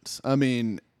patience. I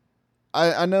mean,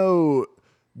 I know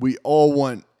we all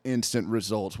want instant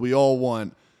results. We all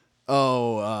want,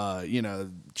 Sean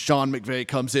McVay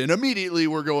comes in immediately.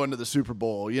 We're going to the Super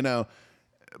Bowl,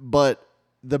 But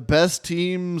the best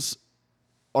teams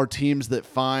are teams that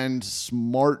find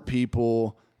smart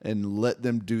people and let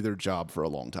them do their job for a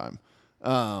long time.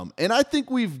 And I think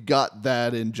we've got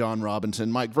that in John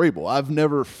Robinson, Mike Vrabel. I've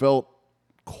never felt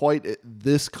quite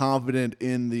this confident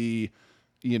in the,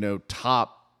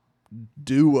 top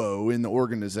duo in the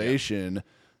organization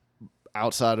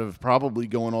outside of probably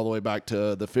going all the way back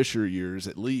to the Fisher years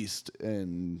at least,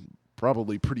 and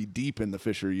probably pretty deep in the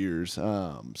Fisher years.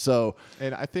 And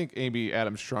I think Amy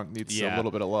Adams-Strunk needs a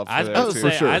little bit of love I for was, that, about to too.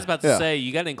 say, I was about to say,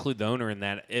 you got to include the owner in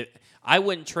that. I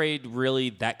wouldn't trade really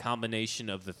that combination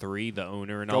of the three, the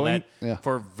owner and all that,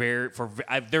 for there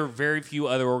are very few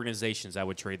other organizations I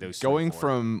would trade those three Going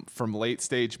for. from late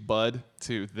stage Bud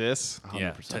to this.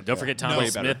 100%. Don't forget Tommy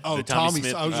Smith. Oh, the Tommy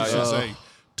Smith. I was just going to say,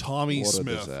 Tommy What a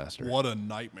Smith. disaster. What a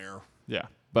nightmare. Yeah.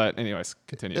 But anyways,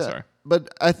 continue. Yeah, Sorry.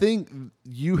 but I think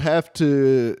you have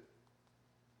to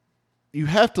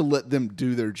let them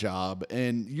do their job,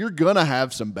 and you're gonna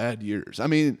have some bad years. I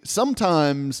mean,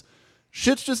 sometimes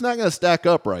shit's just not gonna stack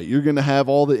up right. You're gonna have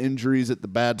all the injuries at the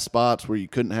bad spots where you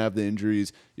couldn't have the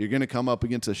injuries. You're gonna come up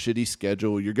against a shitty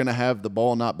schedule. You're gonna have the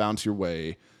ball not bounce your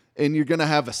way, and you're gonna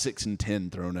have a 6-10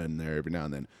 thrown in there every now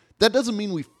and then. That doesn't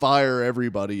mean we fire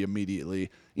everybody immediately.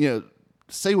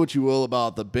 Say what you will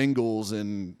about the Bengals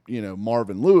and,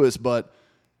 Marvin Lewis, but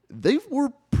they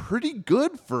were pretty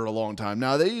good for a long time.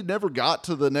 Now, they never got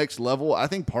to the next level. I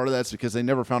think part of that's because they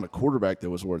never found a quarterback that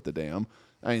was worth a damn.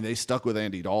 I mean, they stuck with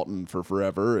Andy Dalton for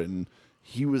forever, and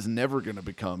he was never going to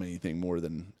become anything more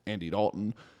than Andy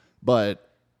Dalton. But,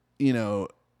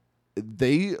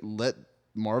 they let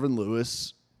Marvin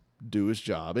Lewis do his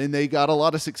job, and they got a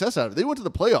lot of success out of it. They went to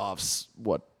the playoffs,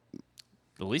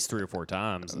 At least 3 or 4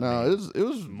 times. No, it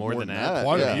was more than that.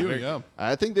 Quite a few, yeah.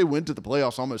 I think they went to the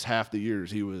playoffs almost half the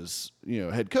years he was,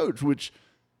 head coach, which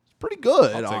is pretty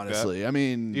good, I'll take honestly. that. I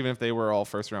mean, Even if they were all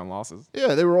first round losses.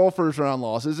 yeah, they were all first round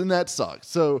losses, and that sucks.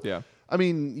 So, Yeah. I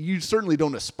mean, you certainly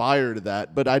don't aspire to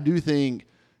that, but I do think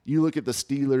you look at the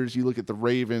Steelers, you look at the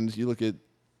Ravens, you look at,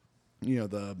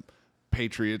 the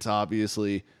Patriots,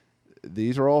 obviously.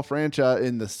 These are all franchise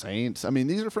in the Saints. I mean,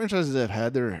 these are franchises that have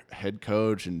had their head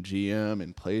coach and GM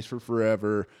in place for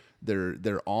forever.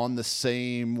 They're on the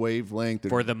same wavelength.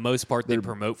 For the most part, they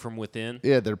promote from within.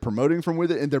 Yeah, they're promoting from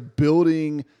within, and they're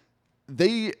building.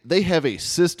 They have a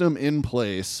system in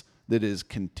place that is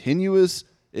continuous.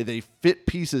 They fit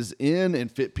pieces in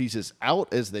and fit pieces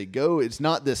out as they go. It's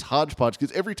not this hodgepodge,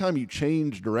 because every time you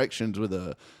change directions with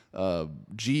a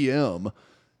GM,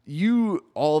 you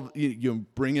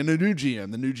bring in a new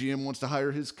GM. The new GM wants to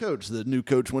hire his coach. The new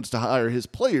coach wants to hire his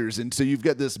players. And so you've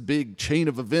got this big chain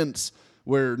of events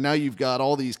where now you've got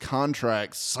all these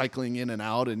contracts cycling in and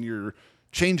out, and you're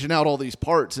changing out all these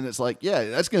parts. And it's like, yeah,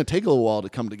 that's going to take a little while to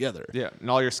come together. Yeah, and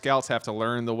all your scouts have to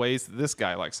learn the ways that this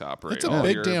guy likes to operate. It's a All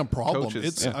big your damn problem.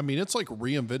 coaches- It's like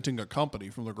reinventing a company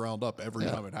from the ground up every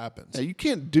time it happens. Yeah, you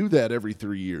can't do that every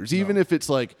 3 years, even if it's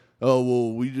like, oh,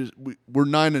 well, we're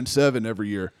 9-7 every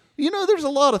year. There's a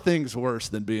lot of things worse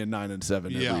than being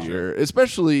 9-7 every year,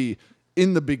 especially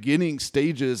in the beginning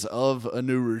stages of a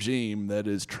new regime that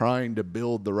is trying to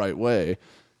build the right way.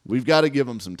 We've got to give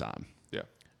them some time. Yeah.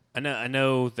 I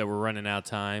know that we're running out of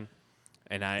time,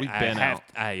 and I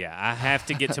have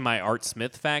to get to my Art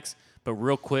Smith facts. But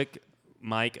real quick,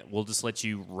 Mike, we'll just let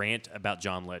you rant about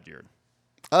John Ledyard.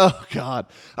 Oh God!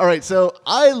 All right, so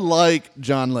I like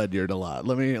John Ledyard a lot.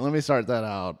 Let me start that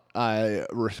out. I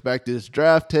respect his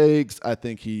draft takes. I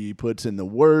think he puts in the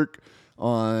work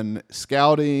on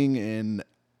scouting, and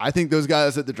I think those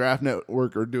guys at the Draft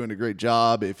Network are doing a great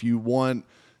job. If you want,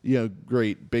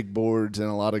 great big boards and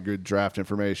a lot of good draft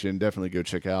information, definitely go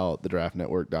check out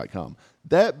thedraftnetwork.com.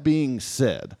 That being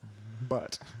said,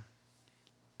 But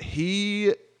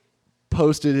he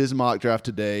posted his mock draft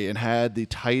today and had the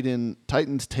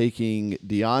Titans taking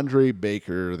DeAndre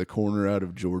Baker, the corner out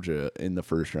of Georgia, in the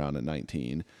first round at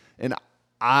 19. And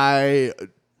I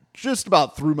just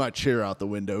about threw my chair out the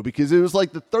window, because it was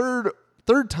like the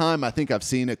third time I think I've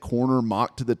seen a corner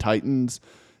mocked to the Titans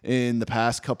in the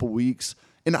past couple weeks.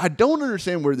 And I don't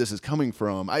understand where this is coming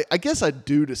from. I guess I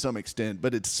do to some extent,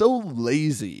 but it's so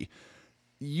lazy.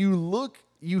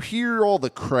 You hear all the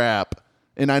crap.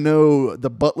 And I know the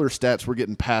Butler stats were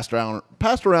getting passed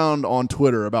around on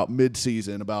Twitter about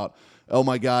midseason, about, oh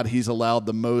my God, he's allowed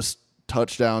the most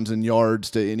touchdowns and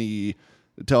yards to any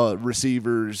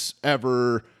receivers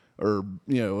ever, or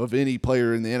of any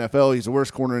player in the NFL. He's the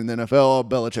worst corner in the NFL.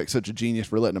 Belichick's such a genius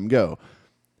for letting him go.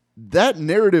 That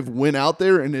narrative went out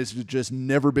there and has just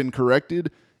never been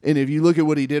corrected. And if you look at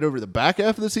what he did over the back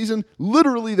half of the season,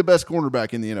 literally the best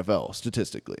cornerback in the NFL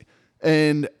statistically.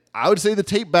 And I would say the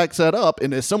tape backs that up.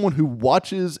 And as someone who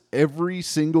watches every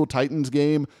single Titans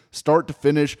game start to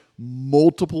finish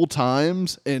multiple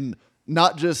times, and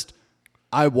not just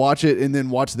I watch it and then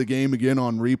watch the game again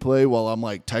on replay while I'm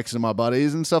like texting my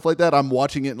buddies and stuff like that. I'm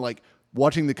watching it and like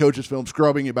watching the coach's film,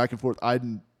 scrubbing it back and forth. I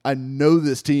know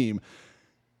this team.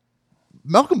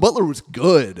 Malcolm Butler was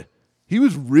good. He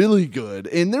was really good.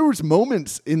 And there was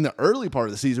moments in the early part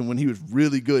of the season when he was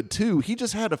really good too. He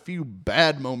just had a few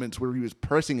bad moments where he was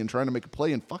pressing and trying to make a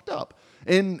play and fucked up.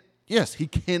 And yes, he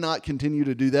cannot continue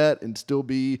to do that and still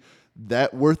be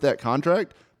that worth that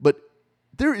contract. But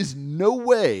there is no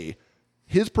way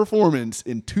his performance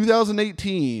in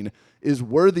 2018 is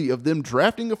worthy of them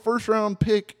drafting a first-round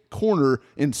pick corner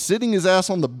and sitting his ass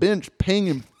on the bench, paying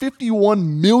him $51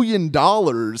 million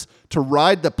to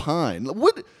ride the pine.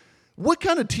 What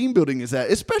kind of team building is that?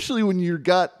 Especially when you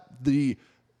got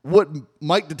what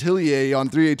Mike Detillier on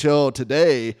 3HL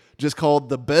today just called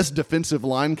the best defensive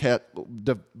line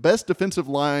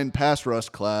pass rush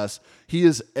class he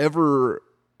has ever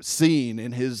seen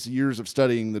in his years of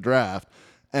studying the draft.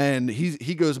 And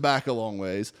he goes back a long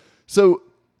ways. So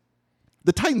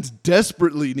the Titans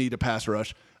desperately need a pass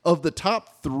rush. Of the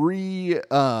top 3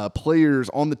 players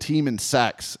on the team in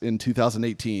sacks in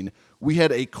 2018, we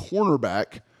had a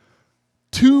cornerback,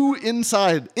 2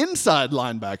 inside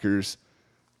linebackers,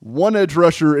 1 edge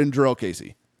rusher, and Jarrell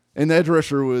Casey. And the edge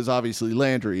rusher was obviously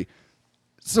Landry.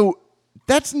 So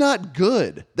that's not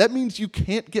good. That means you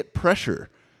can't get pressure.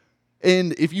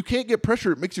 And if you can't get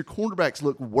pressure, it makes your cornerbacks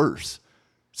look worse.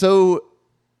 So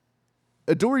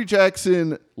Adoree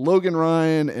Jackson, Logan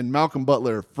Ryan, and Malcolm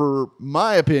Butler, for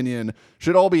my opinion,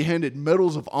 should all be handed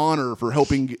medals of honor for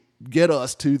helping get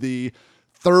us to the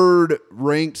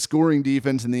 3rd-ranked scoring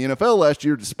defense in the NFL last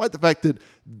year, despite the fact that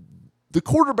the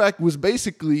quarterback was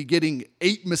basically getting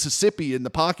 8 Mississippi in the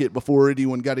pocket before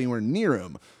anyone got anywhere near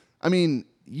him. I mean,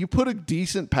 you put a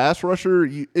decent pass rusher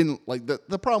in, like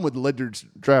the problem with Ledger's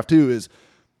draft too is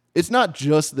it's not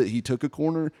just that he took a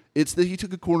corner, it's that he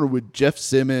took a corner with Jeff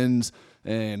Simmons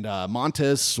and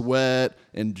Montez Sweat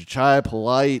and Jachai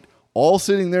Polite all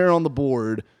sitting there on the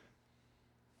board,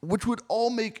 which would all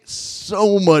make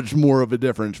so much more of a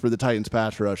difference for the Titans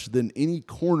pass rush than any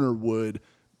corner would,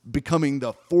 becoming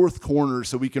the 4th corner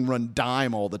so we can run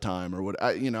dime all the time or what.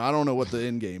 I don't know what the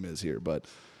end game is here, but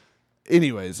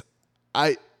anyways,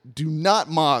 I do not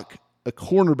mock a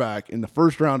cornerback in the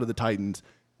first round of the Titans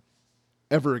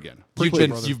ever again.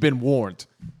 You've been warned.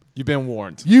 You've been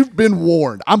warned. You've been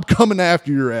warned. I'm coming after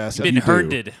your ass. Been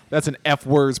herded. That's an F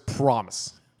words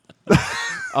promise. We're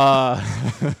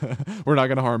not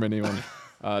going to harm anyone.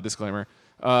 Disclaimer.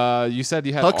 You said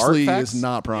you had Huxley artifacts? is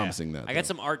not promising that. I got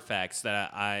some artifacts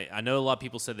that I know a lot of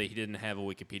people said that he didn't have a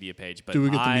Wikipedia page, but Do we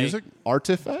get the music?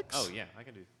 Artifacts? Oh yeah, I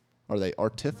can do. Are they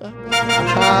artifacts?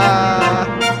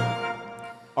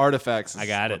 Artifacts. I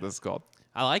got what it. This is called.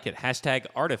 I like it.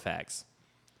 # artifacts.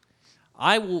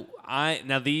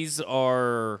 Now these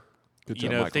are Good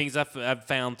job, Michael. things I've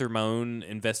found through my own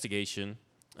investigation.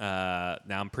 Now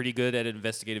I'm pretty good at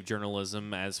investigative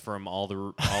journalism, as from all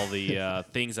the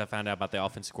things I found out about the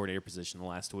offensive coordinator position the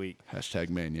last week. #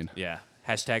 Mannion. Yeah.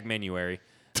 # Manuary.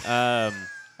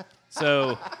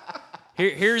 So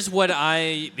here's what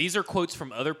these are quotes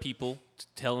from other people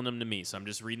telling them to me. So I'm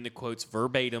just reading the quotes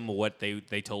verbatim of what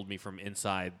they told me from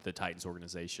inside the Titans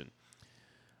organization.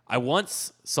 I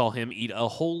once saw him eat a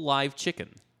whole live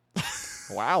chicken.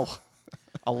 Wow.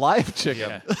 A live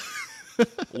chicken. Yeah.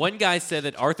 One guy said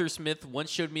that Arthur Smith once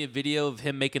showed me a video of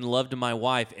him making love to my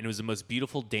wife, and it was the most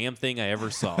beautiful damn thing I ever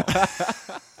saw.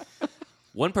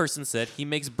 One person said he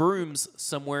makes brooms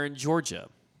somewhere in Georgia.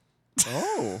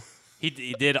 Oh. He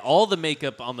did all the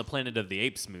makeup on the Planet of the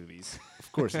Apes movies.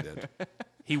 Of course he did.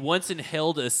 He once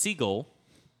inhaled a seagull.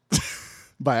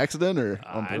 By accident or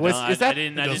on purpose? I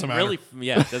didn't matter. really.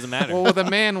 Yeah, it doesn't matter. Well, with a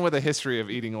man with a history of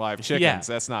eating live chickens, Yeah.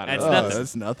 that's not. That's nothing. nothing.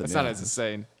 That's nothing. That's yeah. not as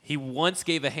insane. He once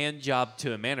gave a hand job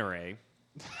to a manta ray.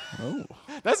 Oh.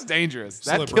 That's dangerous.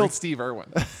 That Slippery. killed Steve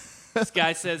Irwin. This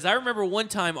guy says, I remember one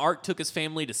time Art took his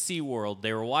family to SeaWorld.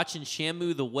 They were watching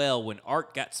Shamu the whale when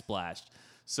Art got splashed.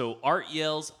 So Art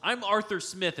yells, I'm Arthur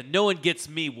Smith and no one gets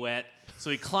me wet. So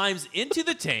he climbs into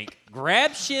the tank,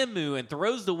 grabs Shamu, and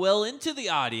throws the whale into the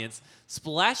audience,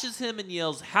 splashes him and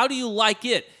yells, how do you like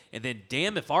it? And then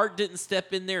damn if Art didn't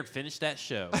step in there and finish that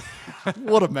show.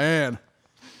 What a man.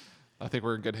 I think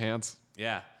we're in good hands.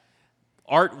 Yeah.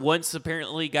 Art once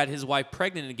apparently got his wife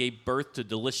pregnant and gave birth to a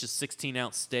delicious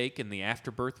 16-ounce steak, and the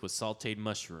afterbirth was sautéed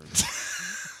mushrooms.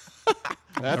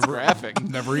 That's graphic.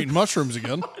 Never eaten mushrooms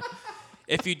again.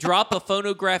 If you drop a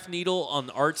phonograph needle on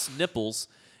Art's nipples,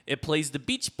 it plays the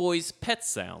Beach Boys' Pet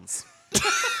Sounds.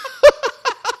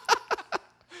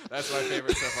 That's my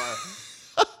favorite so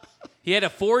far. He had a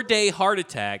 4-day heart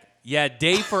attack. Yeah, a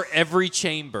day for every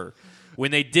chamber. When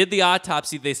they did the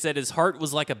autopsy, they said his heart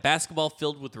was like a basketball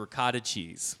filled with ricotta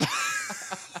cheese.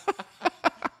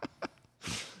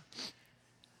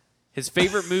 His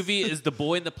favorite movie is The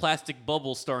Boy in the Plastic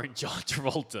Bubble starring John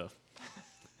Travolta.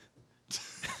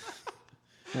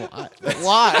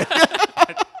 Why?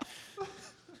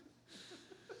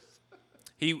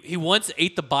 He once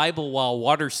ate the Bible while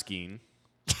water skiing.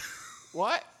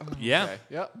 What? Yeah. Okay.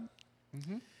 Yep.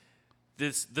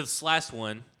 This last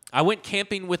one. I went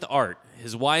camping with Art,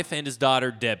 his wife, and his daughter,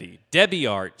 Debbie. Debbie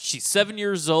Art, she's 7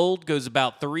 years old, goes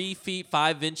about 3 feet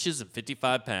 5 inches and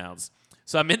 55 pounds.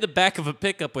 So I'm in the back of a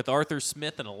pickup with Arthur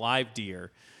Smith and a live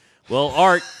deer. Well,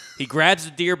 Art, he grabs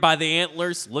the deer by the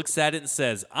antlers, looks at it, and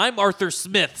says, "I'm Arthur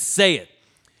Smith, say it."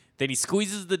 Then he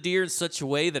squeezes the deer in such a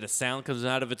way that a sound comes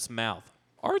out of its mouth.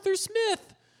 Arthur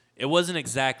Smith. It wasn't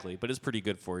exactly, but it's pretty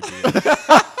good for a deer.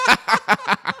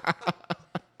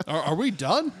 Are we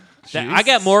done? I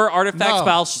got more artifacts, No,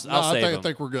 but I'll I save think, I them.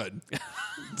 think we're good.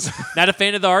 Not a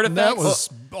fan of the artifacts? That was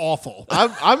awful.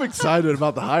 I'm excited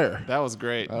about the hire. That was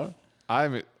great.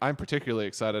 I'm particularly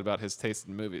excited about his taste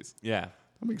in movies. Yeah.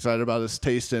 I'm excited about his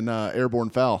taste in airborne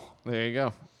foul. There you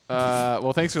go.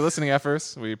 Well, thanks for listening,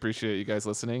 Effers. We appreciate you guys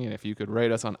listening. And if you could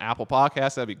rate us on Apple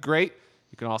Podcasts, that'd be great.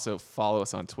 You can also follow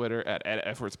us on Twitter at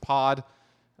EffortsPod.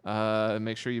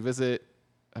 Make sure you visit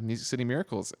Music City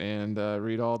Miracles and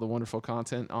read all the wonderful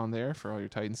content on there for all your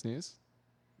Titans news.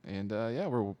 And yeah,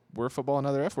 we're football and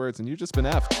other F words, and you've just been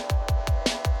F'd.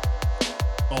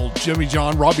 Old Jimmy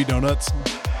John Robbie Donuts.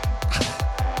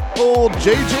 Old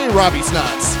JJ Robbie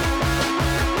Snots.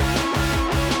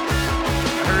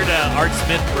 I heard Art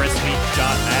Smith breastfeed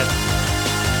John Madden.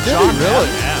 Did he really?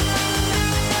 Yeah.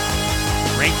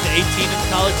 Ranked 18 in the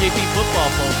college AP football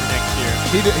poll for next year.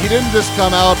 He didn't just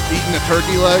come out eating a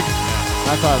turkey leg.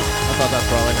 I thought that's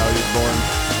probably how he was born.